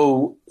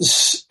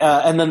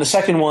then the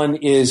second one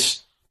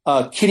is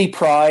Kitty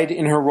Pryde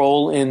in her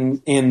role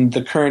in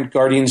the current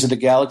Guardians of the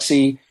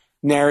Galaxy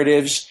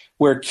narratives,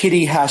 where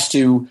Kitty has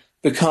to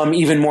become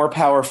even more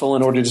powerful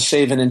in order to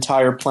save an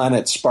entire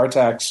planet,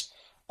 Spartax,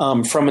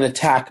 from an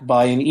attack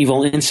by an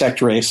evil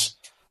insect race.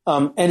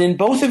 And in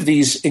both of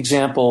these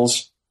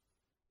examples,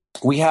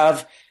 we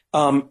have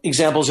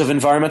examples of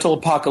environmental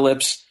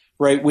apocalypse,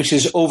 right, which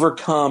is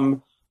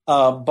overcome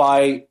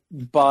by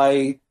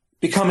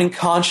becoming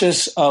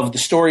conscious of the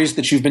stories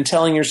that you've been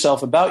telling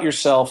yourself about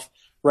yourself,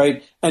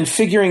 right, and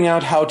figuring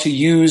out how to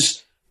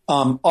use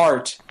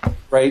art,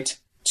 right,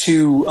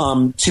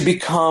 to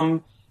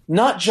become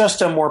not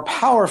just a more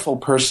powerful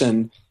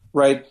person,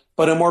 right,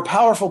 but a more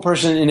powerful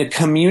person in a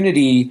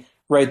community,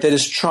 right, that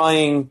is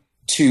trying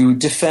to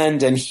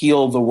defend and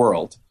heal the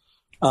world.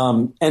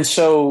 And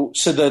so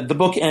the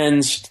book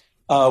ends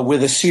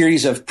with a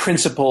series of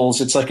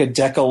principles. It's like a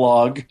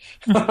decalogue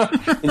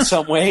in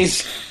some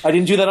ways. I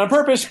didn't do that on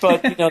purpose,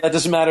 but that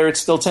doesn't matter. It's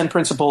still 10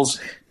 principles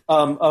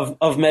of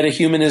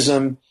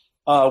metahumanism,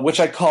 which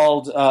I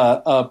called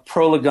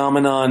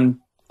prolegomenon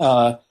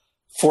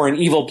for an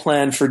evil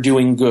plan for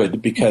doing good,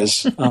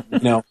 because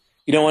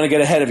you don't want to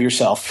get ahead of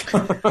yourself.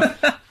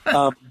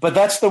 But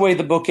that's the way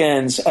the book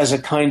ends, as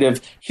a kind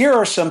of, here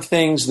are some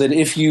things that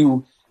if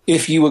you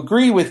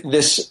agree with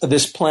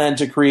this plan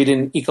to create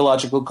an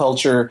ecological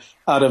culture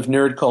out of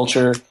nerd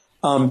culture,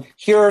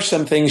 here are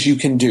some things you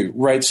can do,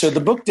 right? So the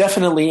book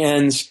definitely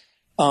ends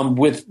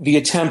with the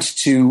attempt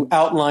to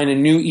outline a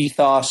new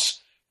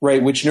ethos,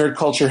 right, which nerd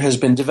culture has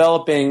been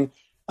developing,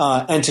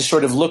 and to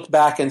sort of look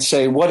back and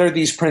say, what are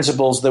these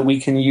principles that we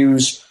can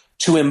use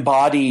to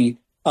embody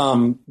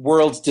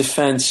world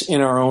defense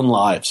in our own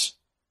lives?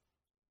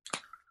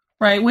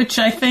 Right, which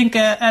I think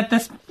at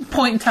this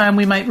point in time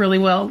we might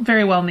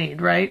very well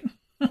need, right?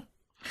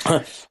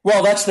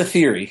 Well, that's the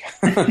theory,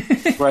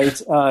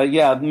 right?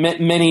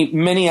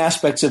 Many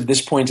aspects of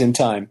this point in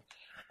time.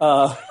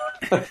 So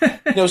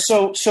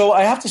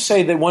I have to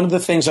say that one of the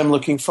things I'm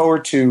looking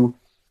forward to,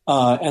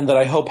 and that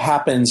I hope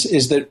happens,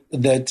 is that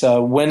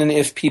when and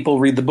if people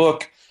read the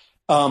book,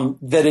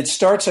 that it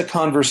starts a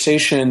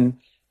conversation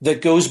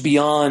that goes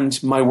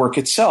beyond my work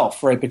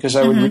itself, right? Because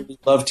I would really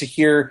love to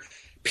hear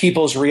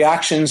people's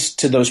reactions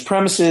to those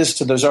premises,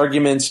 to those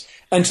arguments,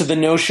 and to the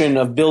notion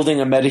of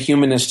building a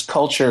metahumanist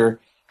culture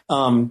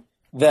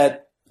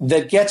that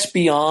gets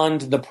beyond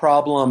the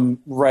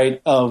problem,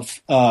 right,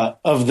 of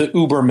the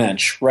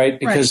Ubermensch, right?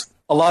 Because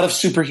a lot of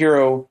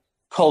superhero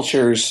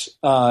cultures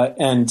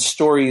and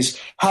stories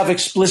have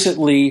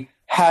explicitly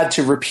had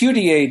to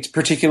repudiate,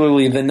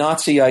 particularly the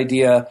Nazi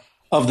idea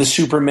of the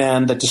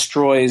Superman that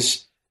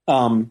destroys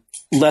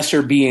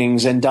lesser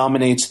beings and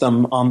dominates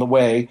them on the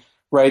way,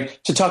 right?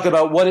 To talk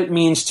about what it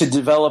means to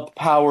develop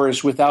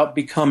powers without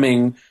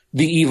becoming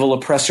the evil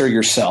oppressor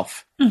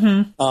yourself.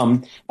 And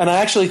I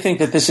actually think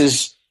that this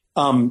is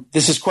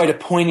quite a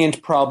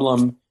poignant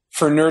problem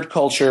for nerd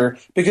culture,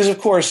 because, of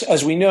course,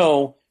 as we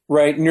know,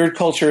 right, nerd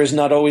culture is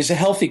not always a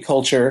healthy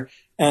culture,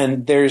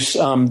 and there's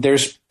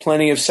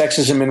plenty of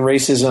sexism and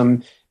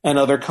racism and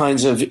other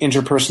kinds of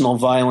interpersonal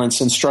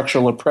violence and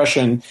structural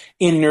oppression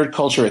in nerd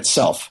culture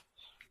itself,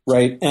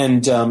 right?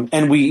 And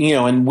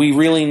we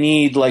really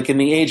need, like in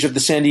the age of the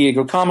San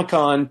Diego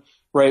Comic-Con,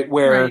 right,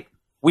 where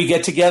we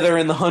get together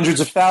in the hundreds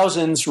of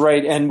thousands,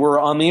 right, and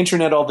we're on the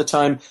internet all the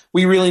time.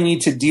 We really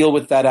need to deal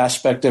with that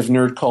aspect of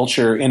nerd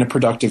culture in a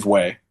productive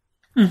way.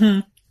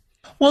 Mm-hmm.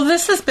 Well,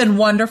 this has been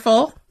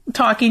wonderful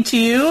talking to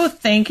you.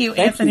 Thank you,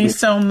 Anthony,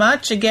 so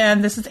much.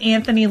 Again, this is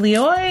Anthony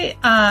Lioi,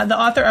 the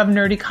author of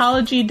Nerd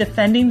Ecology,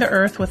 Defending the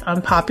Earth with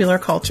Unpopular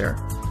Culture.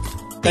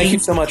 Thank you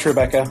so much,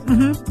 Rebecca.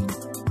 Mm-hmm.